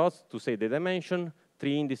 3 dots to save the dimension,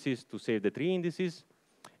 3 indices to save the 3 indices.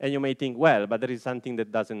 And you may think, well, but there is something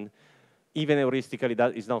that doesn't, even heuristically,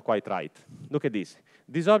 that is not quite right. Look at this.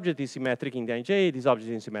 This object is symmetric in Ij, this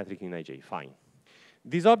object is symmetric in Ij, fine.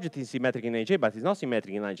 This object is symmetric in Ij, but it's not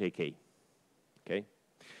symmetric in Ijk. Okay?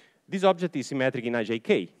 This object is symmetric in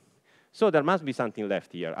Ijk. So there must be something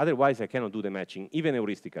left here. Otherwise, I cannot do the matching, even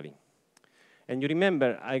heuristically. And you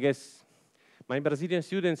remember, I guess, my Brazilian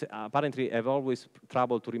students apparently have always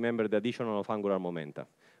trouble to remember the addition of angular momenta.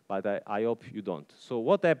 But I hope you don't. So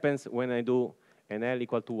what happens when I do an L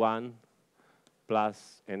equal to 1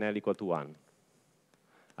 plus an L equal to 1?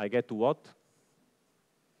 I get to what?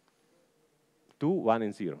 2, 1,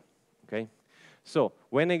 and 0. Okay? So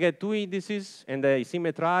when I get two indices and I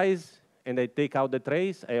symmetrize and I take out the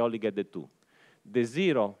trace, I only get the 2. The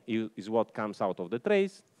 0 is what comes out of the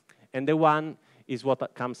trace, and the 1 is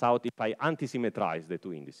what comes out if I anti-symmetrize the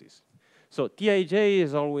two indices. So Tij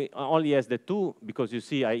is only has the 2 because you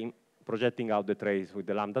see I'm projecting out the trace with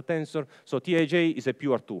the lambda tensor. So Tij is a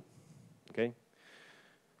pure 2. Okay?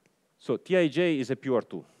 So Tij is a pure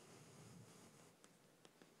 2.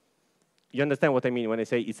 You understand what I mean when I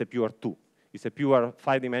say it's a pure 2? It's a pure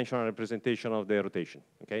 5-dimensional representation of the rotation.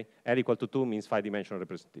 Okay? L equal to 2 means 5-dimensional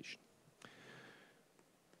representation.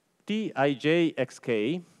 Tij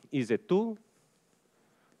xk is a 2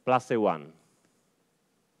 plus a 1.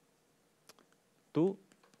 2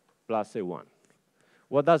 plus a 1.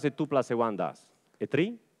 What does a 2 plus a 1 does? A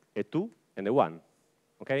 3, a 2, and a 1.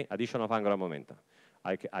 Okay? Addition of angular momenta.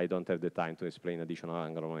 I don't have the time to explain addition of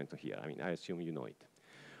angular momenta here. I mean, I assume you know it.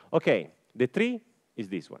 Okay, the 3 is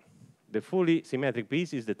this one. The fully symmetric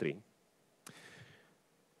piece is the 3.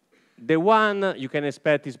 The 1 you can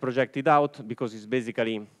expect is projected out because it's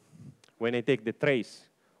basically, when I take the trace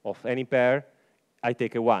of any pair, I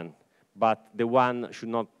take a 1. But the 1 should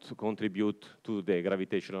not contribute to the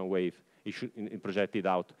gravitational wave. It should be projected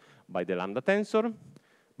out by the lambda tensor.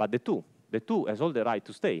 But the 2 has all the right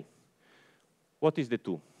to stay. What is the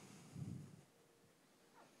 2?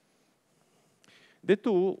 The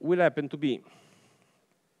 2 will happen to be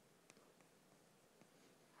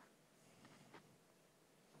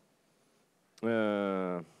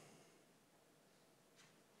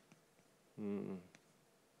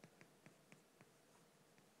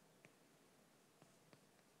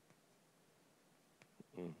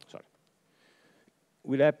sorry.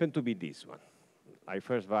 Will happen to be this one. I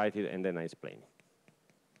first write it and then I explain it.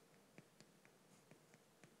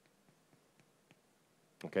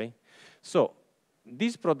 Okay? So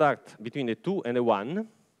this product between the 2 and the 1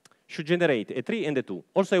 should generate a 3 and a 2.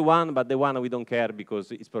 Also a 1, but the 1 we don't care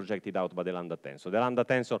because it's projected out by the lambda tensor. The lambda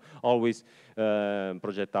tensor always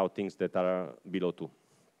project out things that are below 2.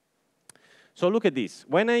 So look at this.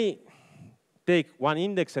 When I take one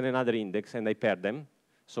index and another index and I pair them,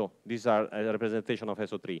 so these are a representation of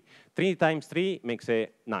SO3. 3 times 3 makes a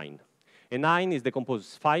 9. A 9 is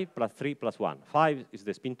decomposed 5 plus 3 plus 1. 5 is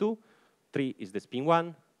the spin 2, 3 is the spin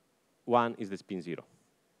 1, 1 is the spin 0.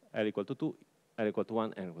 L equal to 2, L equal to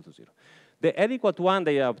 1, L equal to 0. The L equal to 1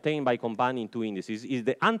 they are obtained by combining two indices is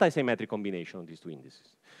the anti-symmetric combination of these two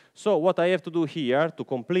indices. So what I have to do here to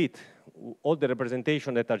complete all the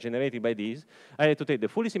representation that are generated by these, I have to take the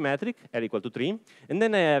fully symmetric, L equal to 3, and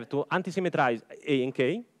then I have to anti-symmetrize A and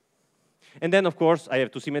K, and then, of course, I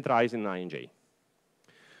have to symmetrize in I and J.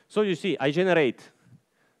 So you see, I generate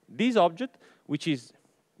this object, which is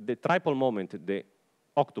the tripole moment, the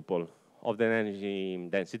octuple of the energy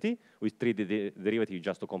density, with 3D derivative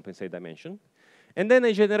just to compensate dimension. And then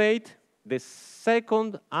I generate the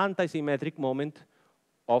second anti-symmetric moment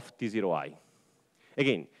of T0i.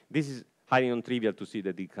 Again, this is highly non-trivial to see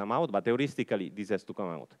that it come out, but heuristically, this has to come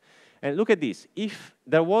out. And look at this. If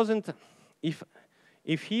there wasn't,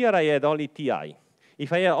 if here I had only Ti,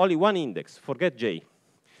 if I had only one index, forget J,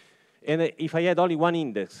 and if I had only one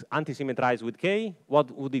index anti-symmetrized with K, what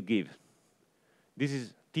would it give? This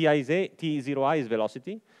is T0i is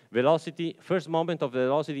velocity. Velocity, first moment of the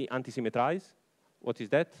velocity anti-symmetrized. What is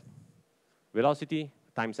that? Velocity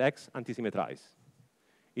times x anti-symmetrized.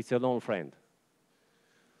 It's an old friend.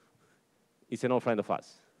 It's an old friend of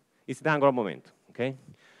us. It's the angular momentum, okay?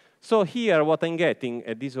 So here, what I'm getting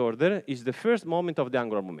at this order is the first moment of the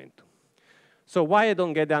angular momentum. So why I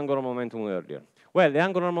don't get the angular momentum earlier? Well, the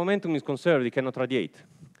angular momentum is conserved, it cannot radiate.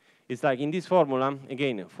 It's like in this formula,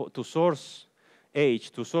 again, to source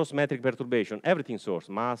H, to source metric perturbation, everything source,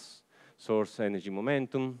 mass, source energy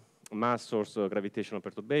momentum, mass source gravitational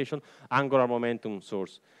perturbation, angular momentum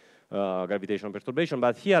source gravitational perturbation.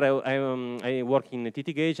 But here I work in a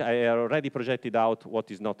TT gauge, I already projected out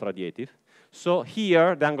what is not radiative. So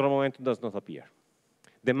here the angular momentum does not appear.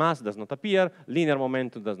 The mass does not appear, linear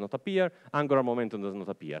momentum does not appear, angular momentum does not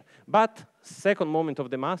appear. But second moment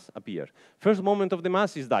of the mass appears. First moment of the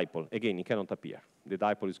mass is dipole. Again, it cannot appear. The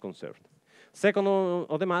dipole is conserved. Second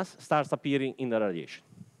of the mass starts appearing in the radiation.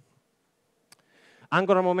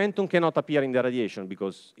 Angular momentum cannot appear in the radiation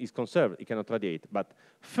because it's conserved, it cannot radiate. But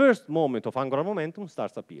first moment of angular momentum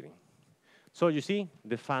starts appearing. So you see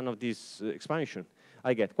the fun of this expansion.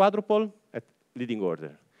 I get quadruple at leading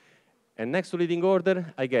order. And next to leading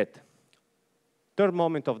order, I get third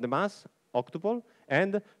moment of the mass, octuple,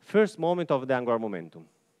 and first moment of the angular momentum.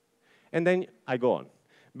 And then I go on.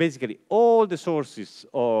 Basically, all the sources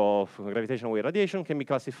of gravitational wave radiation can be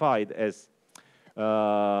classified as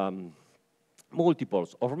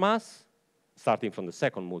multiples of mass, starting from the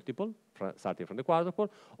second multiple, starting from the quadruple,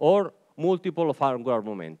 or multiple of angular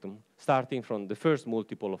momentum, starting from the first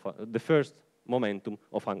multiple of the first momentum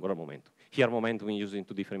of angular momentum. Here, momentum is used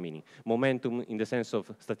into different meaning. Momentum in the sense of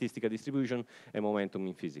statistical distribution, and momentum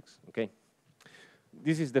in physics. Okay.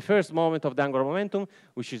 This is the first moment of the angular momentum,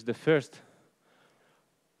 which is the first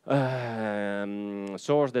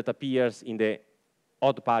source that appears in the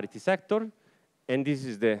odd parity sector, and this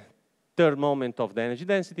is the third moment of the energy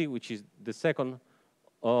density, which is the second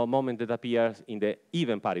moment that appears in the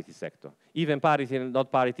even parity sector. Even parity and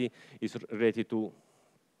odd parity is related to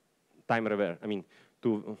time reverse. I mean,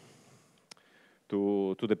 to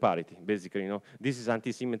the parity, basically. You know, this is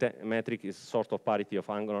anti-symmetric, is sort of parity of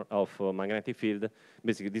angular magnetic field.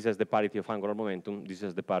 Basically, this is the parity of angular momentum. This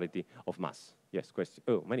is the parity of mass. Yes, question.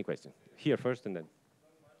 Oh, many questions. Here first, and then.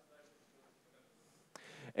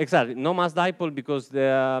 Exactly, no mass dipole because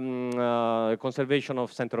the conservation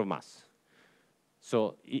of center of mass.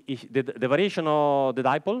 So if the variation of the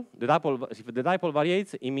dipole, if the dipole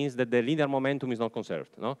varies, it means that the linear momentum is not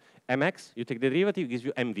conserved. No? Mx, you take the derivative, gives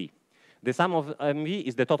you mv. The sum of mv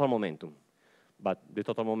is the total momentum. But the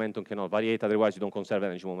total momentum cannot vary, otherwise you don't conserve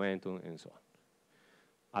energy momentum, and so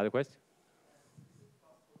on. Other questions?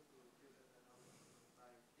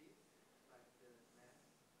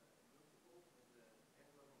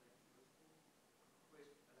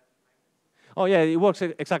 Oh yeah, it works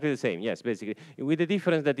exactly the same, yes, basically. With the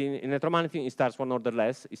difference that in electromagnetism it starts one order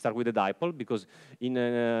less, it starts with the dipole, because in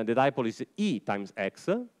the dipole is E times X,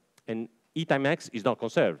 and E times X is not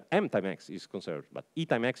conserved. M times X is conserved, but E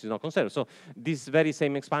times X is not conserved. So this very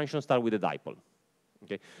same expansion starts with the dipole.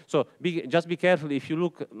 Okay, so just be careful if you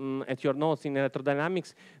look at your notes in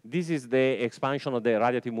electrodynamics, this is the expansion of the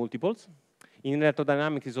radiative multiples. In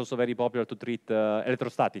electrodynamics, it's also very popular to treat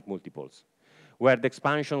electrostatic multipoles, where the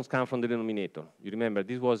expansions come from the denominator. You remember,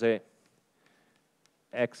 this was a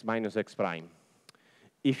x minus x prime.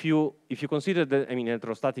 If you consider that, I mean,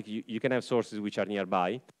 electrostatic, you can have sources which are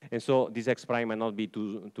nearby, and so this x prime might not be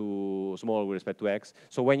too small with respect to x.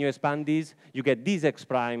 So when you expand this, you get this x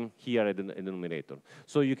prime here at the denominator.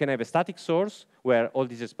 So you can have a static source where all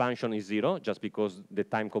this expansion is 0, just because the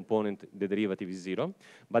time component, the derivative is 0.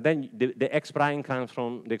 But then the x prime comes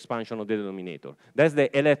from the expansion of the denominator. That's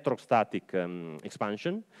the electrostatic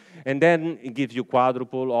expansion. And then it gives you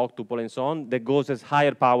quadruple, octuple, and so on, that goes as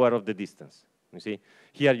higher power of the distance. You see,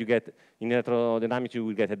 here you get, in electrodynamics, you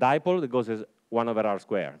will get a dipole that goes as 1 over r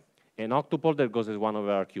squared, an octupole that goes as 1 over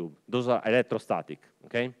r cubed. Those are electrostatic,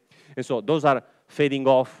 okay? And so those are fading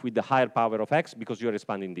off with the higher power of x because you're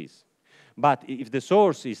expanding this. But if the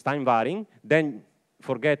source is time varying, then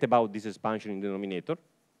forget about this expansion in the denominator.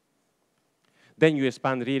 Then you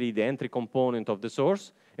expand really the entry component of the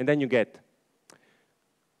source, and then you get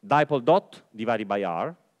dipole dot divided by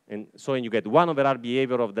r. And so you get 1 over r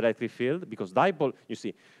behavior of the electric field, because dipole, you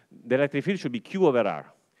see, the electric field should be q over r.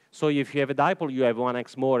 So if you have a dipole, you have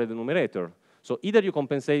 1x more in the numerator. So either you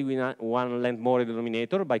compensate with 1 length more in the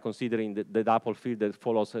denominator by considering the dipole field that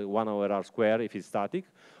follows 1 over r squared if it's static,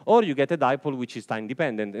 or you get a dipole which is time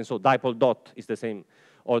dependent. And so dipole dot is the same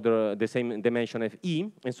order, the same dimension as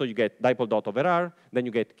E, and so you get dipole dot over r, then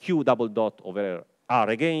you get q double dot over r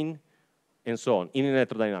again, and so on, in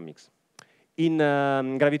electrodynamics. In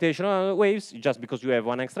gravitational waves, just because you have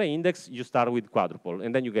 1 extra index, you start with quadruple,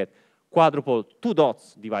 and then you get quadruple 2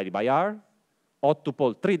 dots divided by r,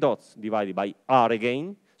 octuple 3 dots divided by r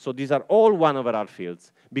again. So these are all 1 over r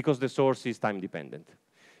fields, because the source is time dependent.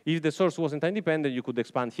 If the source wasn't time dependent, you could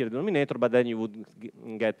expand here the denominator, but then you would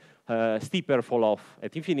get steeper fall off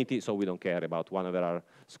at infinity, so we don't care about 1 over r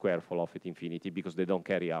squared fall off at infinity, because they don't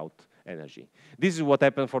carry out energy. This is what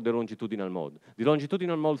happened for the longitudinal mode. The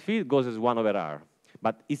longitudinal mode field goes as 1 over r,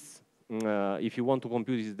 but it's, if you want to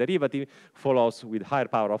compute its derivative, follows with higher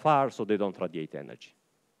power of r, so they don't radiate energy.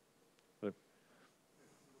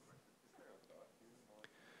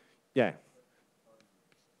 Yeah.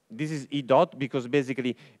 This is E dot, because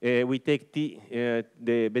basically we take T,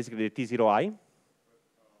 basically the T0I.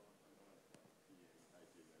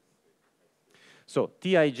 So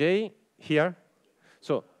Tij here.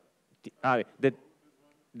 So the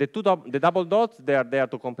double dots, they are there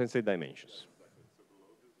to compensate dimensions.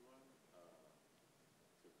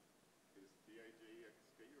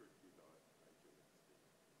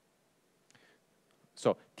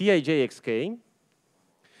 So Tijxk.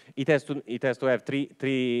 It has to have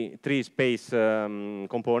three space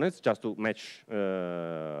components just to match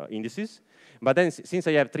indices. But then since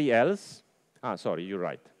I have 3 L's, sorry, you're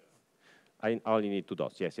right. I only need 2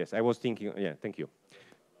 dots. Yes, yes. I was thinking, yeah, thank you.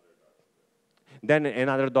 Then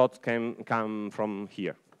another dot can come from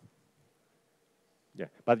here. Yeah,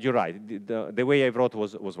 but you're right. The way I wrote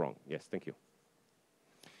was wrong. Yes, thank you.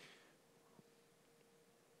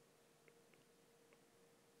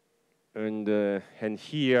 And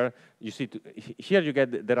here you see, here you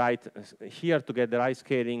get the right, here to get the right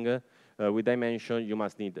scaling with dimension, you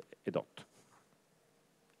must need a dot.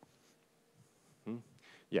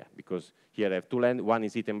 Yeah, because here I have 2 lengths, 1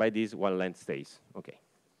 is eaten by this, 1 length stays. Okay.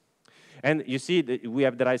 And you see that we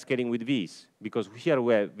have the right scaling with v's, because here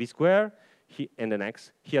we have v squared and an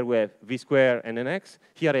x. Here we have v squared and an x.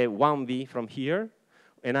 Here I have 1v from here,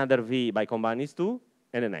 another v by combining these 2,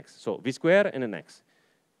 and an x. So v squared and an x.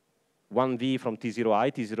 1v from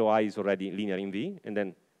T0i. T0i is already linear in v, and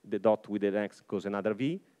then the dot with an x goes another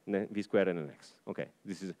v, and then v squared and an x. Okay,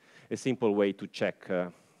 this is a simple way to check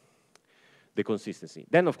the consistency.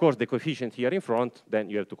 Then, of course, the coefficient here in front, then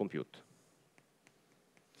you have to compute.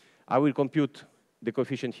 I will compute the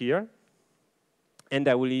coefficient here, and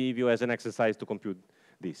I will leave you as an exercise to compute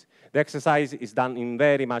this. The exercise is done in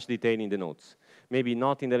very much detail in the notes. Maybe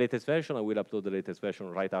not in the latest version. I will upload the latest version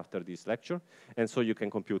right after this lecture, and so you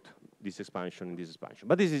can compute this expansion and this expansion.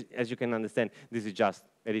 But this is, as you can understand, this is just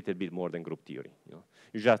a little bit more than group theory. You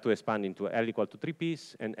just have to expand into L equal to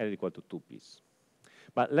 3p's and L equal to 2p's.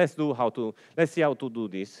 But let's see how to do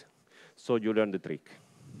this, so you learn the trick.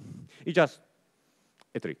 It's just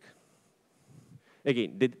a trick.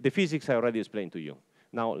 Again, the physics I already explained to you.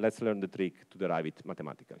 Now let's learn the trick to derive it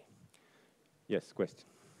mathematically. Yes, question.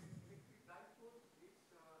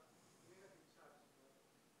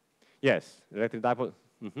 Yes, electric dipole.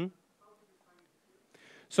 Mm-hmm.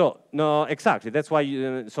 So no, exactly. That's why.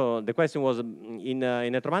 So the question was in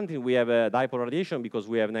electromagnetism we have a dipole radiation because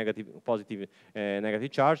we have positive,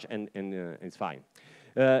 negative charge, and it's fine.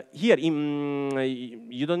 Here,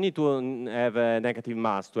 you don't need to have a negative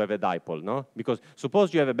mass to have a dipole, no? Because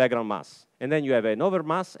suppose you have a background mass, and then you have an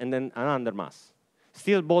overmass and then an undermass.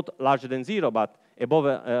 Still both larger than 0, but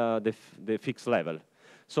above the fixed level.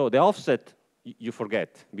 So the offset, you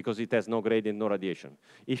forget, because it has no gradient, no radiation.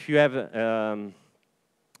 If you have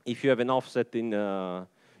an offset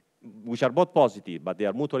which are both positive, but they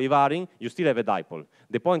are mutually varying, you still have a dipole.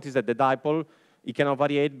 The point is that the dipole, it cannot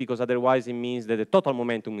variate because otherwise it means that the total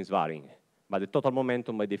momentum is varying. But the total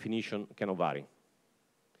momentum, by definition, cannot vary.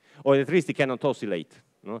 Or at least it cannot oscillate.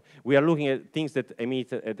 No? We are looking at things that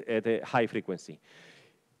emit at a high frequency.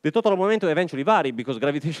 The total momentum eventually varies because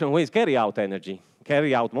gravitational waves carry out energy,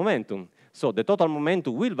 carry out momentum. So the total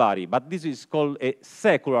momentum will vary, but this is called a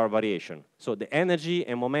secular variation. So the energy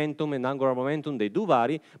and momentum and angular momentum, they do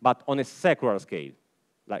vary, but on a secular scale.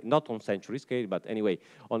 Like not on century scale, but anyway,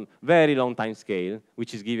 on very long time scale,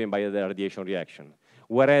 which is given by the radiation reaction.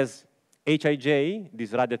 Whereas Hij,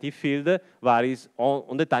 this radiative field, varies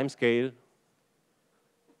on the time scale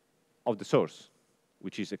of the source,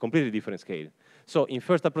 which is a completely different scale. So in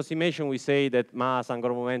first approximation, we say that mass,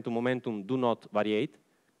 angular momentum, momentum do not variate.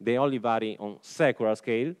 They only vary on secular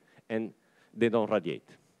scale, and they don't radiate.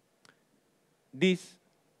 This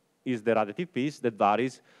is the radiative piece that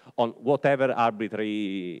varies on whatever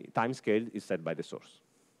arbitrary time scale is set by the source.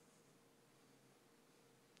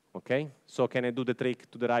 Okay, so can I do the trick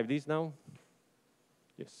to derive this now?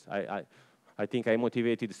 Yes, I think I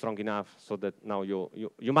motivated strong enough so that now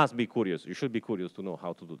you must be curious. You should be curious to know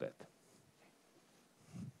how to do that.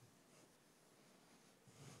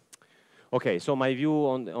 Okay, so my view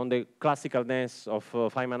on the classicalness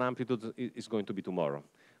of Feynman amplitude is going to be tomorrow.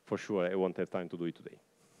 For sure, I won't have time to do it today.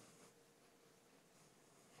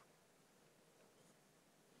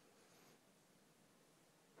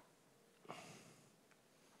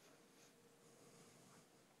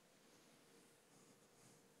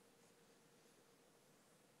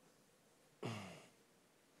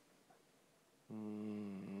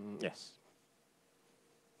 Yes.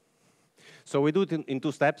 So we do it in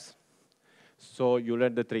 2 steps. So you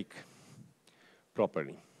learn the trick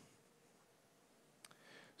properly.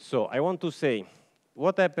 So I want to say,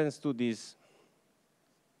 what happens to this?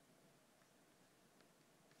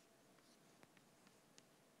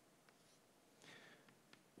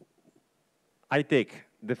 I take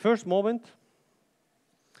the first moment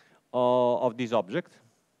of this object.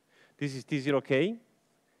 This is T0k,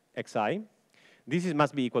 xi. This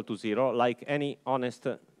must be equal to 0, like any honest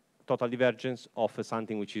total divergence of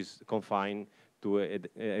something which is confined to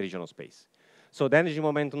a regional space. So the energy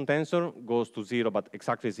momentum tensor goes to 0, but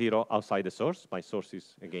exactly 0 outside the source. My source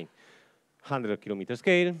is, again, 100 kilometer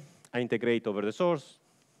scale. I integrate over the source.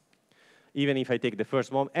 Even if I take the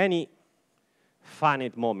first moment, any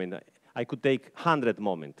finite moment, I could take 100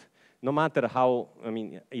 moment. No matter how, I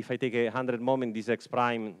mean, if I take a 100 moment, this x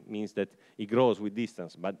prime means that it grows with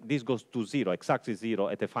distance, but this goes to 0, exactly 0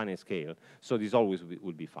 at a finite scale, so this always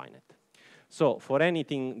will be finite. So for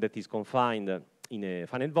anything that is confined in a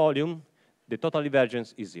finite volume, the total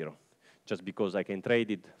divergence is 0, just because I can trade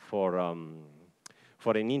it for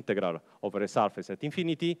an integral over a surface at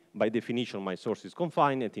infinity. By definition, my source is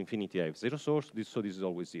confined. At infinity, I have 0 source, so this is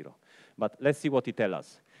always 0. But let's see what it tells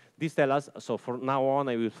us. This tells us, so from now on,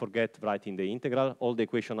 I will forget writing the integral. All the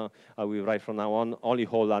equation I will write from now on only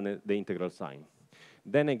hold on the integral sign.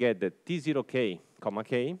 Then I get that T0k, comma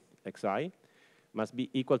k, xi, must be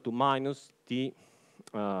equal to minus T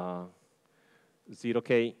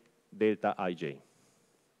 0k delta ij.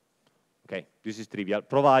 Okay, this is trivial,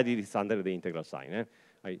 provided it's under the integral sign.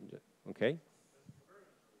 Okay?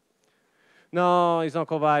 No, it's not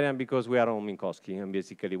covariant because we are on Minkowski, and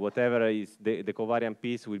basically whatever is the covariant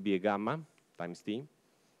piece will be a gamma times t.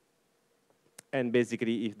 And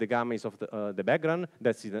basically, if the gamma is of the background,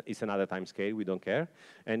 is another time scale, we don't care.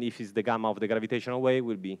 And if it's the gamma of the gravitational wave,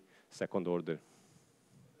 will be second order.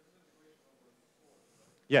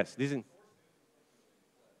 Yes, this is.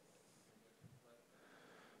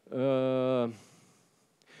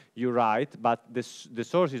 You're right, but the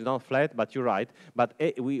source is not flat, but you're right. But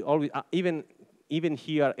we always, even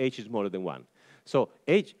here, h is smaller than 1. So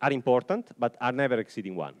h are important, but are never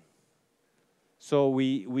exceeding 1. So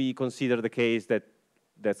we consider the case that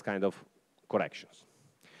that's kind of corrections.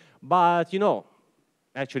 But, you know,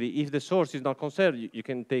 actually, if the source is not conserved, you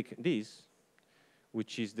can take this,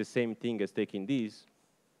 which is the same thing as taking this.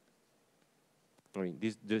 I mean,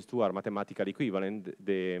 these two are mathematically equivalent.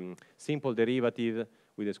 The simple derivative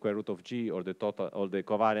with the square root of g, or the total, or the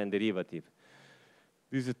covariant derivative.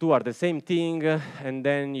 These two are the same thing, and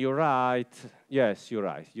then you're right. Yes, you're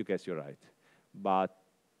right. You guess you're right. But,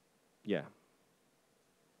 yeah.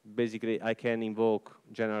 basically I can invoke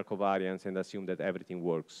general covariance and assume that everything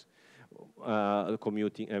works.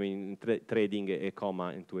 Trading a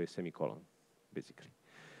comma into a semicolon, basically.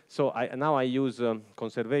 So now I use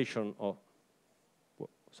conservation of,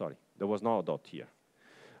 sorry, there was no dot here.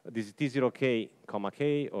 This is T0K, comma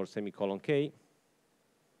K, or semicolon K.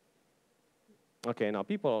 Okay, now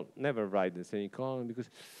people never write the semicolon because,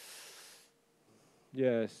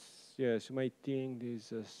 yes, you might think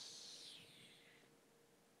this is,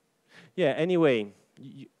 yeah, anyway,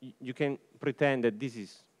 you can pretend that this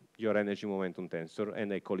is your energy momentum tensor,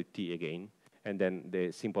 and I call it T again, and then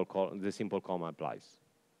the simple comma applies.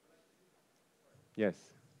 Yes.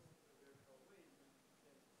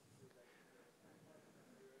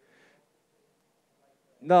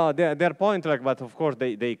 No, they're point like, but of course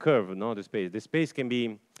they curve, no, the space. The space can be,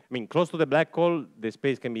 I mean, close to the black hole, the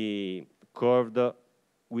space can be curved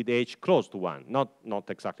with h close to 1. Not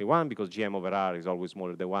exactly 1, because Gm over R is always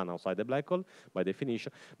smaller than 1 outside the black hole, by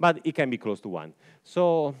definition, but it can be close to 1.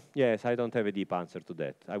 So, yes, I don't have a deep answer to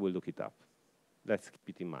that. I will look it up. Let's keep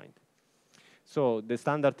it in mind. So the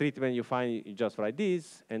standard treatment you find, you just write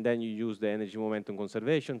this, and then you use the energy momentum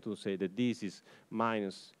conservation to say that this is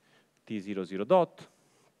minus T00 dot.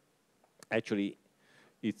 Actually,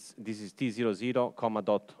 this is T00, comma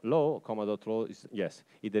dot low is, yes,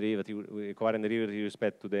 a derivative, covariant derivative with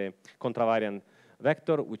respect to the contravariant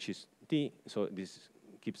vector, which is T, so this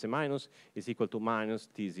keeps a minus, is equal to minus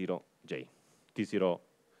T0J,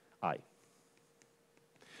 T0I.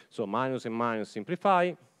 So minus and minus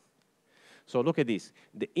simplify. So look at this.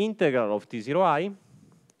 The integral of T0I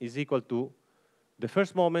is equal to the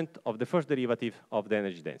first moment of the first derivative of the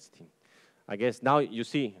energy density. I guess now you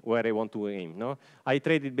see where I want to aim, no? I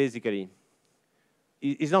traded basically,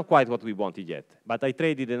 it's not quite what we wanted yet, but I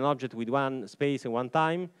traded an object with one space and one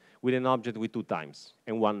time with an object with two times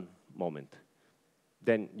and one moment.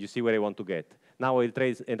 Then you see where I want to get. Now I'll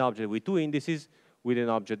trade an object with two indices with an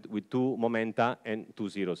object with two momenta and two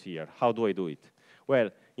zeros here. How do I do it? Well,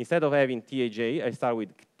 instead of having TAJ, I start with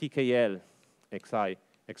TKL XI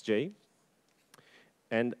XJ,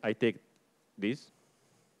 and I take this.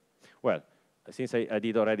 Well, since I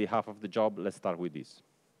did already half of the job, let's start with this.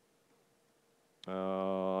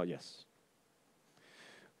 Yes.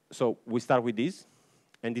 So we start with this,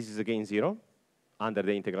 and this is again 0 under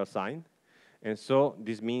the integral sign. And so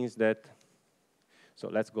this means that, so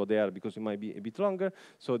let's go there because it might be a bit longer.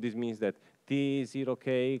 So this means that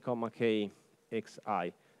T0K, comma K,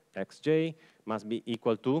 XI, XJ must be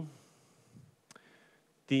equal to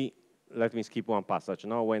T. Let me skip one passage.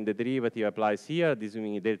 Now, when the derivative applies here, this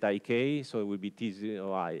means delta Ik, so it will be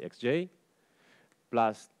T0I xj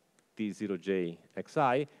plus T0J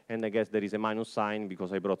xi, and I guess there is a minus sign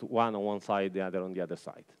because I brought one on one side, the other on the other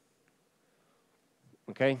side.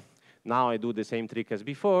 Okay? Now I do the same trick as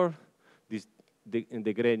before.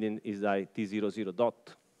 The gradient is like T00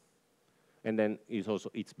 dot, and then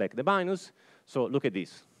it's back the minus. So look at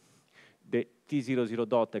this. The T00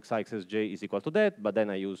 dot xi xj is equal to that, but then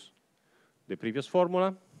I use the previous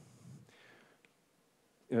formula.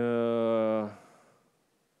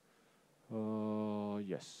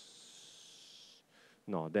 Yes.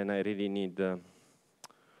 No, then I really need,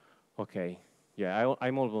 okay. Yeah,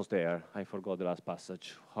 I'm almost there. I forgot the last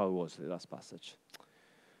passage. How was the last passage?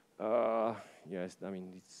 Yes, I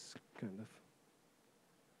mean, it's kind of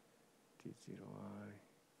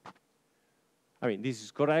T0I. I mean, this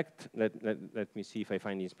is correct. Let me see if I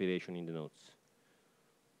find inspiration in the notes.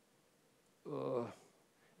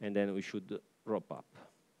 And then we should wrap up.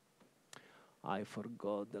 I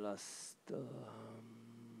forgot the last.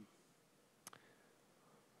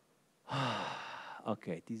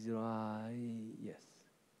 Okay, T0I, yes.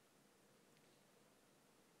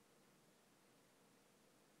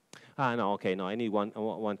 No, okay, no, I need one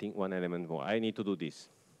element more. I need to do this.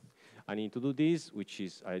 I need to do this, which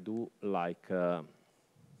is, I do like,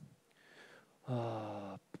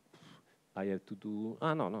 I have to do,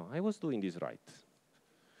 no, I was doing this right.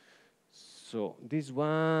 So this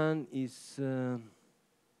one is,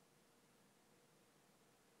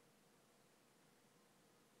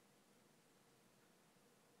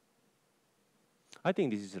 I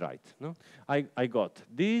think this is right, no? I got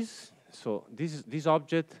this, so this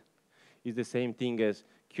object is the same thing as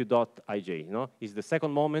Q dot ij, no? It's the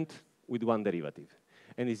second moment with one derivative,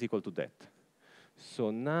 and is equal to that.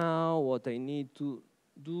 So now what I need to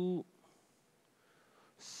do,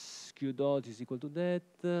 Q dot is equal to that.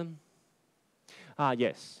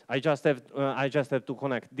 Yes, I just have to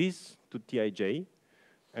connect this to Tij,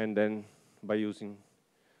 and then by using,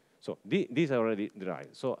 so these are already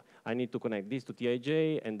derived. So I need to connect this to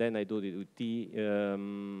Tij, and then I do it with T.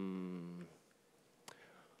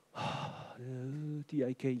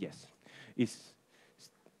 TIK, yes. Is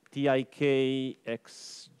TIK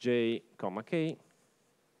xj comma k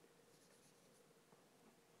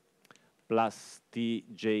plus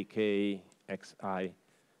TJK xi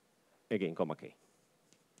again comma k.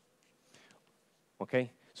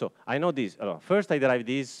 Okay? So I know this. First I derive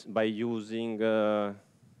this by using the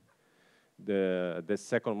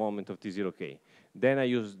second moment of T0k. Then I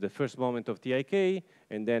use the first moment of TIK,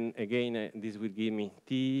 and then again this will give me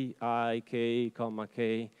TIK comma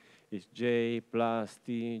k is j plus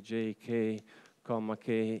TJK comma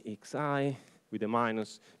k xi with a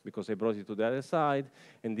minus because I brought it to the other side,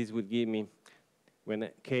 and this will give me, when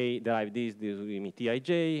k derive this will give me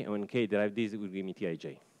Tij, and when k derive this, it will give me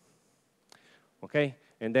Tij. Okay?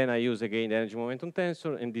 And then I use again the energy momentum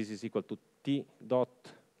tensor, and this is equal to T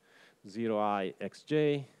dot 0i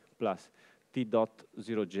xj plus T dot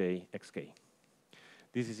 0j xk.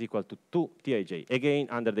 This is equal to 2 Tij, again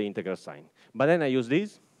under the integral sign. But then I use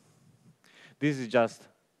this. This is just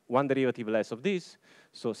one derivative less of this.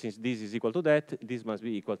 So since this is equal to that, this must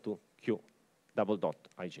be equal to Q double dot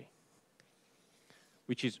Ij,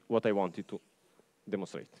 which is what I wanted to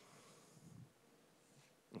demonstrate.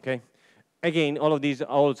 Okay? Again, all of these are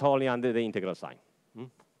also only under the integral sign.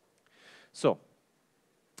 So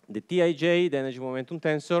the Tij, the energy momentum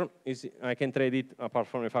tensor, is I can trade it apart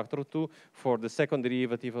from a factor of 2 for the second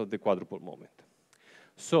derivative of the quadrupole moment.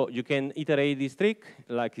 So you can iterate this trick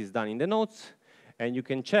like is done in the notes, and you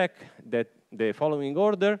can check that the following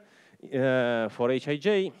order for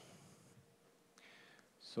Hij.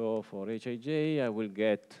 So for Hij, I will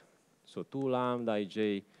get 2 lambda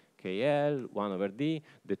Ij KL, 1 over D.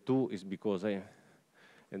 The 2 is because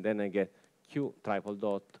and then I get Q triple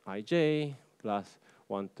dot Ij plus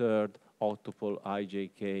 1/3 octuple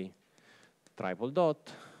Ijk triple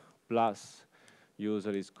dot plus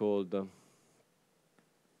usually is called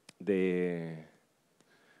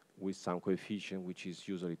with some coefficient which is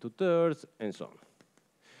usually 2/3 and so on.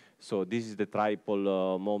 So this is the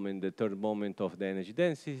triple moment, the third moment of the energy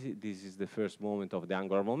density. This is the first moment of the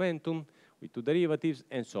angular momentum with 2 derivatives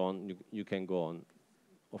and so on. You can go on,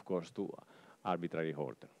 of course, to arbitrary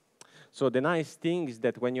order. So the nice thing is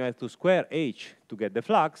that when you have to square H to get the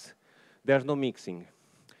flux, there's no mixing.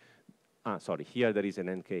 Sorry, here there is an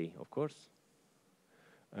NK, of course.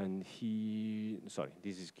 And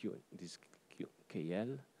this is Q, this is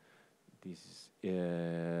KL. This is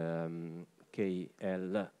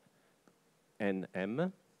KL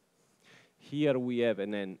NM. Here we have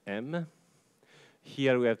an NM.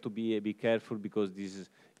 Here we have to be careful because this is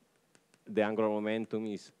the angular momentum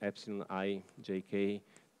is epsilon I JK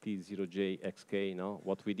T0J XK. No?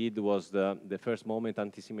 What we did was the first moment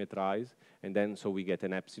antisymmetrized, and then so we get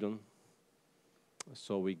an epsilon.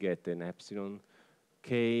 So we get an epsilon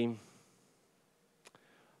K.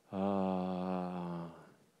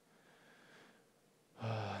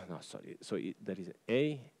 No, sorry. So there is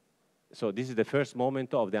A. So this is the first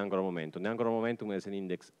moment of the angular momentum. The angular momentum has an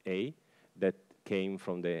index A that came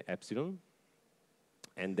from the epsilon.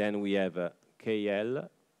 And then we have KL,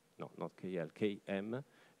 no, not KL, KM,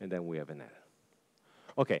 and then we have an L.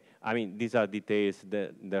 Okay, I mean, these are details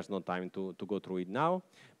that there's no time to go through it now.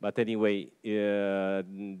 But anyway,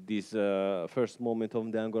 this first moment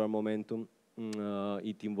of the angular momentum,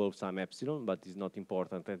 it involves some epsilon, but it's not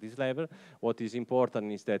important at this level. What is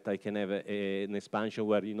important is that I can have an expansion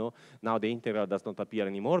where, now the integral does not appear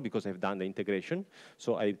anymore because I've done the integration.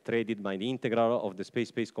 So I traded the integral of the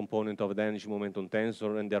space-space component of the energy momentum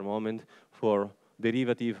tensor and their moment for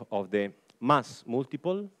derivative of the mass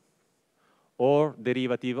multiple or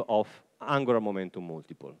derivative of angular momentum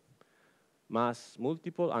multiple. Mass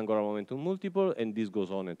multiple, angular momentum multiple, and this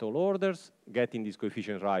goes on at all orders. Getting this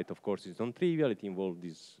coefficient right, of course, is non-trivial. It involves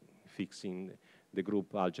this fixing the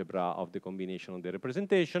group algebra of the combination of the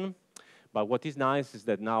representation. But what is nice is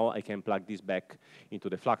that now I can plug this back into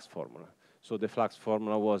the flux formula. So the flux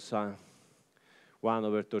formula was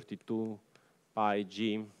 1/32 pi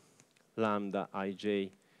g lambda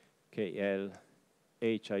ij kl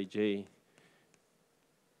hij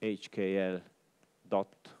hkl dot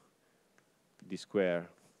d square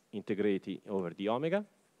integrated over d omega.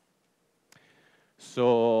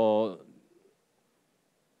 So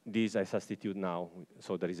this I substitute now.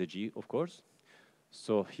 So there is a g, of course.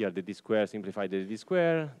 So here the d square simplified the d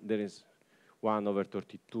square. There is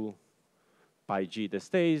 1/32 pi g that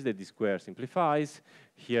stays. The d square simplifies.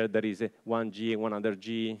 Here there is a 1g and one other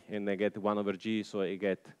g, and I get 1/g, so I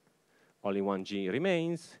get only 1g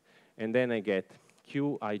remains. And then I get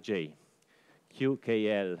qij,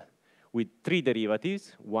 qkl, with 3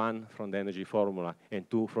 derivatives, 1 from the energy formula and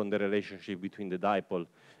 2 from the relationship between the dipole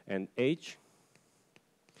and H.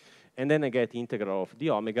 and then I get integral of the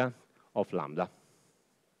omega of lambda.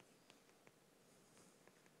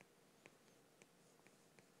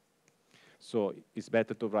 So it's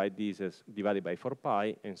better to write this as divided by 4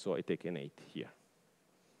 pi, and so I take an 8 here.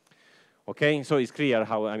 Okay, so it's clear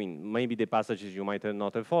how, I mean, maybe the passages you might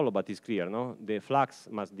not have followed, but it's clear, no? The flux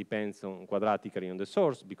must depend on quadratically on the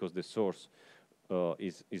source, because the source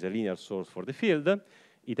is a linear source for the field.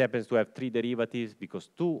 It happens to have 3 derivatives, because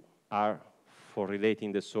 2 are for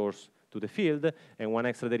relating the source to the field, and 1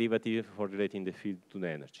 extra derivative for relating the field to the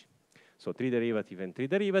energy. So 3 derivatives and 3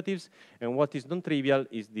 derivatives, and what is non-trivial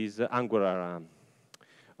is this angular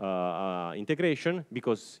integration,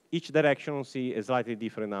 because each direction see a slightly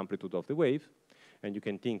different amplitude of the wave, and you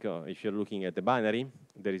can think if you're looking at the binary,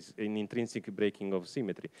 there is an intrinsic breaking of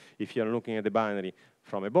symmetry. If you're looking at the binary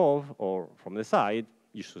from above or from the side,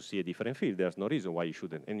 you should see a different field. There's no reason why you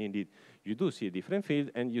shouldn't, and indeed, you do see a different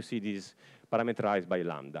field, and you see this parameterized by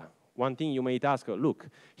lambda. One thing you might ask, look,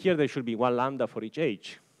 here there should be 1 lambda for each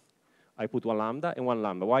h. I put 1 lambda and 1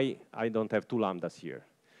 lambda. Why I don't have 2 lambdas here?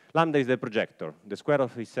 Lambda is the projector. The square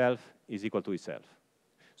of itself is equal to itself.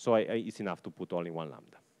 So it's enough to put only 1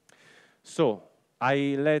 lambda. So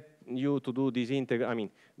I let you to do this integral. I mean,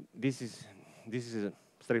 this is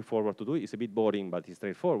straightforward to do. It's a bit boring, but it's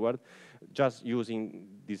straightforward. Just using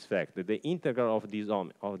this fact that the integral of this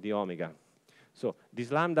of the omega. So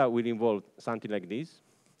this lambda will involve something like this,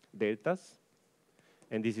 deltas,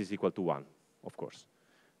 and this is equal to 1, of course.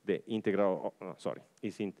 The integral,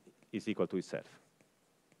 is equal to itself.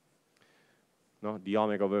 No, the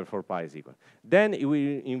omega over 4 pi is equal. Then it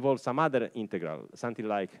will involve some other integral, something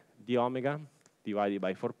like the omega divided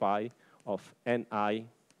by 4 pi of ni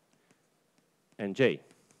and j.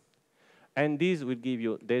 And this will give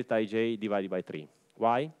you delta ij divided by 3.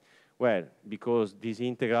 Why? Well, because this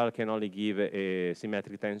integral can only give a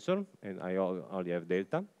symmetric tensor, and I only have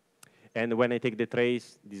delta. And when I take the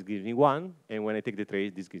trace, this gives me 1, and when I take the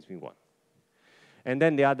trace, this gives me 1. And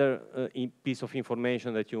then the other piece of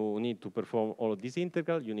information that you need to perform all of this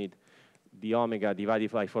integral, you need the omega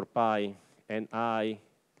divided by 4 pi, and I,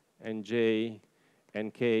 and j,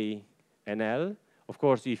 and k, and l. Of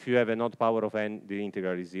course, if you have an odd power of n, the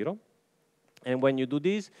integral is 0. And when you do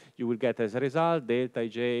this, you will get as a result delta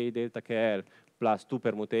j, delta kl, plus 2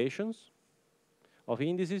 permutations of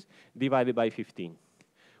indices divided by 15.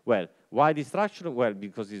 Well, why this structure? Well,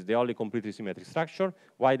 because it's the only completely symmetric structure.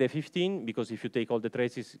 Why the 15? Because if you take all the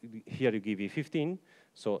traces, here you give you 15.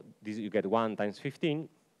 So this, you get 1 times 15.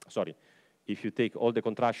 Sorry, if you take all the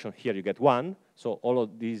contraction, here you get 1. So all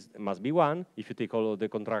of these must be 1. If you take all of the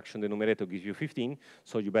contraction, the numerator gives you 15.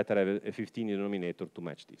 So you better have a 15 in the denominator to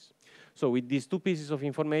match this. So with these 2 pieces of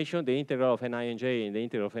information, the integral of ni and j and the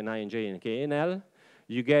integral of ni and j and k and l,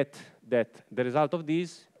 you get that the result of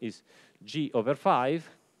this is g over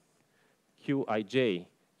 5 qij,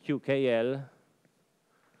 qkl,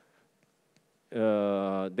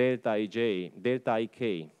 delta ij, delta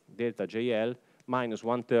ik, delta jl, minus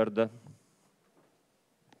 1/3,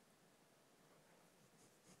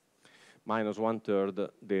 minus 1/3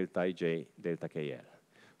 delta ij, delta kl.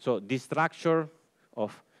 So this structure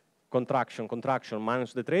of contraction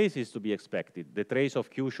minus the trace is to be expected. The trace of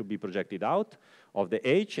q should be projected out of the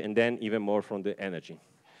h, and then even more from the energy.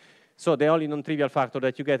 So the only non-trivial factor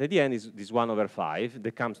that you get at the end is this 1 over 5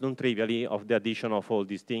 that comes non-trivially of the addition of all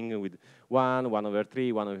these things with 1, 1 over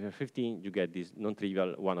 3, 1 over 15, you get this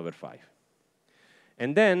non-trivial 1 over 5.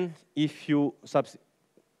 And then if you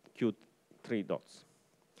substitute 3 dots.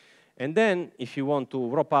 And then if you want to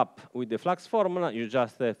wrap up with the flux formula, you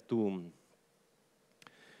just have to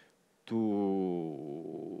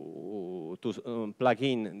plug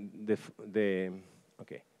in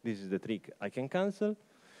okay, this is the trick I can cancel.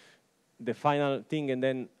 The final thing, and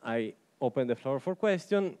then I open the floor for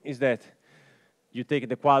question, is that you take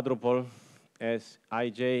the quadruple as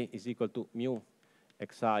ij is equal to mu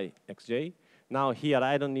xi xj. Now here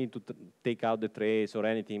I don't need to take out the trace or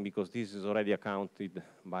anything because this is already accounted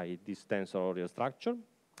by this tensorial structure.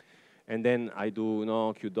 And then I do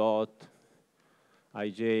q dot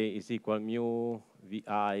ij is equal mu vi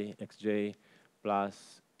xj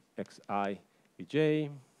plus xi vj.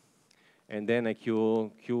 And then a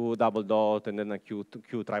q double dot, and then a q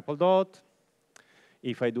triple dot.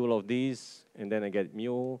 If I do all of these, and then I get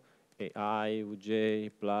mu ai vj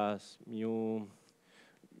plus mu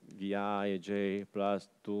vi aj plus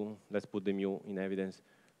 2. Let's put the mu in evidence,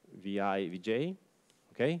 vi vj.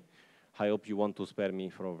 Okay. I hope you want to spare me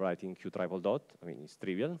from writing q triple dot. I mean, it's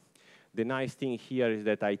trivial. The nice thing here is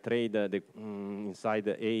that I trade inside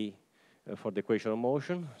the a for the equation of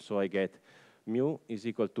motion, so I get mu is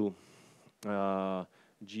equal to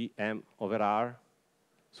gm over r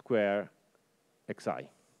square xi.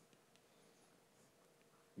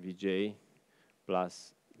 Vj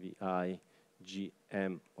plus vi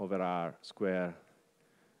gm over r square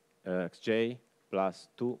xj plus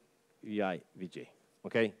 2 vi vj.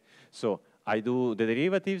 Okay? So I do the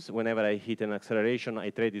derivatives. Whenever I hit an acceleration, I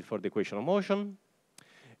trade it for the equation of motion.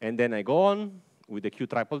 And then I go on with the q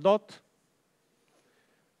triple dot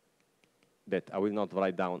that I will not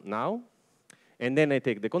write down now. And then I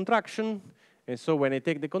take the contraction. And so when I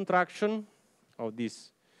take the contraction of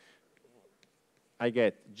this, I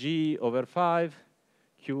get G over 5,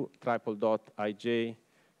 Q triple dot IJ,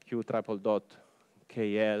 Q triple dot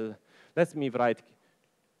KL. Let me write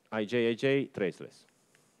IJ traceless.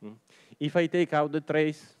 If I take out the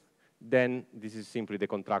trace, then this is simply the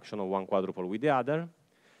contraction of one quadrupole with the other.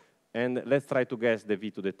 And let's try to guess the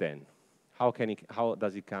V to the 10. How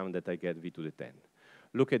does it come that I get V to the 10?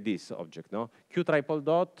 Look at this object, no? Q triple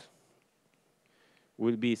dot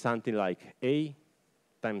will be something like A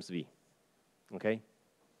times V, okay?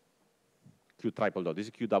 Q triple dot, this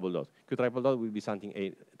is Q double dot. Q triple dot will be something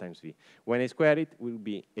A times V. When I square it, will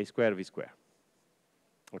be A square V square,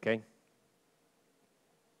 okay?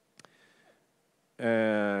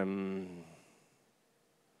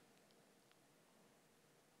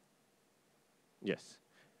 Yes.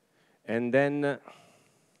 And then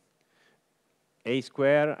A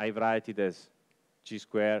square, I write it as G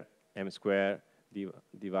square, M square,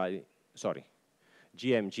 divided, sorry,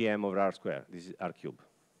 GM over R square. This is R cube.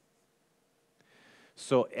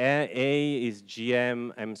 So A is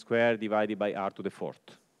GM M square divided by R to the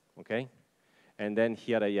 4th, okay? And then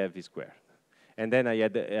here I have V square. And then I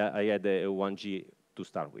had 1G to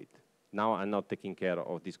start with. Now I'm not taking care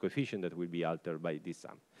of this coefficient that will be altered by this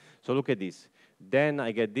sum. So look at this. Then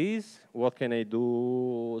I get this. What can I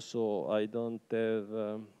do? So I don't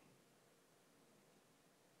have...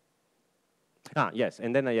 yes,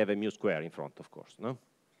 and then I have a mu square in front, of course, no?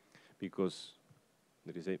 Because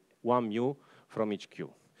there is a 1 mu from each q.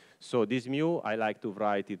 So this mu, I like to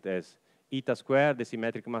write it as eta square, the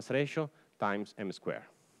symmetric mass ratio, times m square.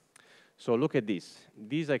 So look at this.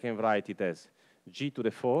 This I can write it as g to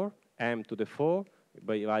the 4, m to the 4,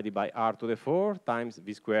 divided by r to the 4 times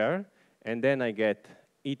v square, and then I get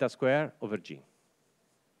eta square over g.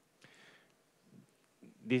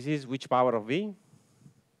 This is which power of v?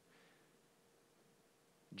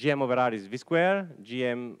 Gm over r is v square,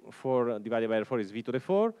 gm4 divided by r4 is v to the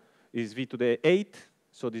 4, is v to the 8,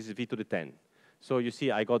 so this is v to the 10. So you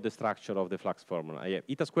see, I got the structure of the flux formula. I have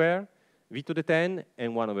eta square, v to the 10,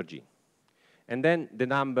 and 1 over g. And then the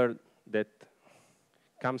number that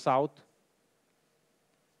comes out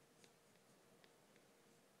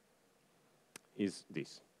is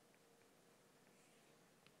this.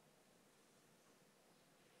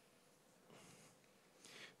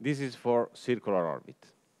 This is for circular orbit.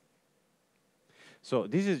 So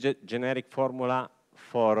this is a generic formula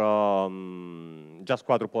for just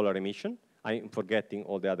quadrupolar emission. I'm forgetting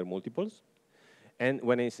all the other multiples. And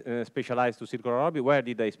when I specialize to circular orbit, where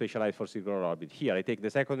did I specialize for circular orbit? Here, I take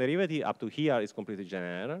the second derivative. Up to here is completely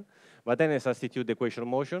general. But then I substitute the equation of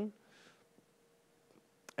motion.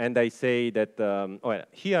 And I say that, well,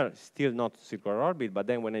 here, still not circular orbit. But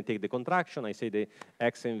then when I take the contraction, I say the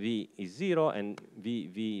x and v is 0. And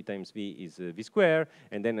v times v is v square.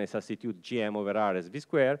 And then I substitute gm over r as v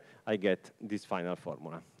square. I get this final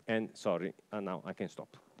formula. And sorry, now I can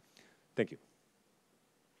stop. Thank you.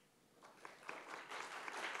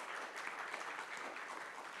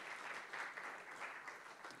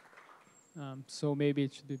 So maybe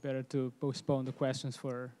it should be better to postpone the questions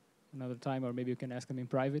for another time, or maybe you can ask them in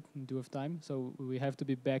private in due of time. So we have to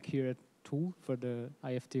be back here at 2 for the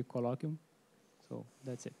IFT colloquium. So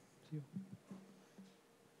that's it. See you.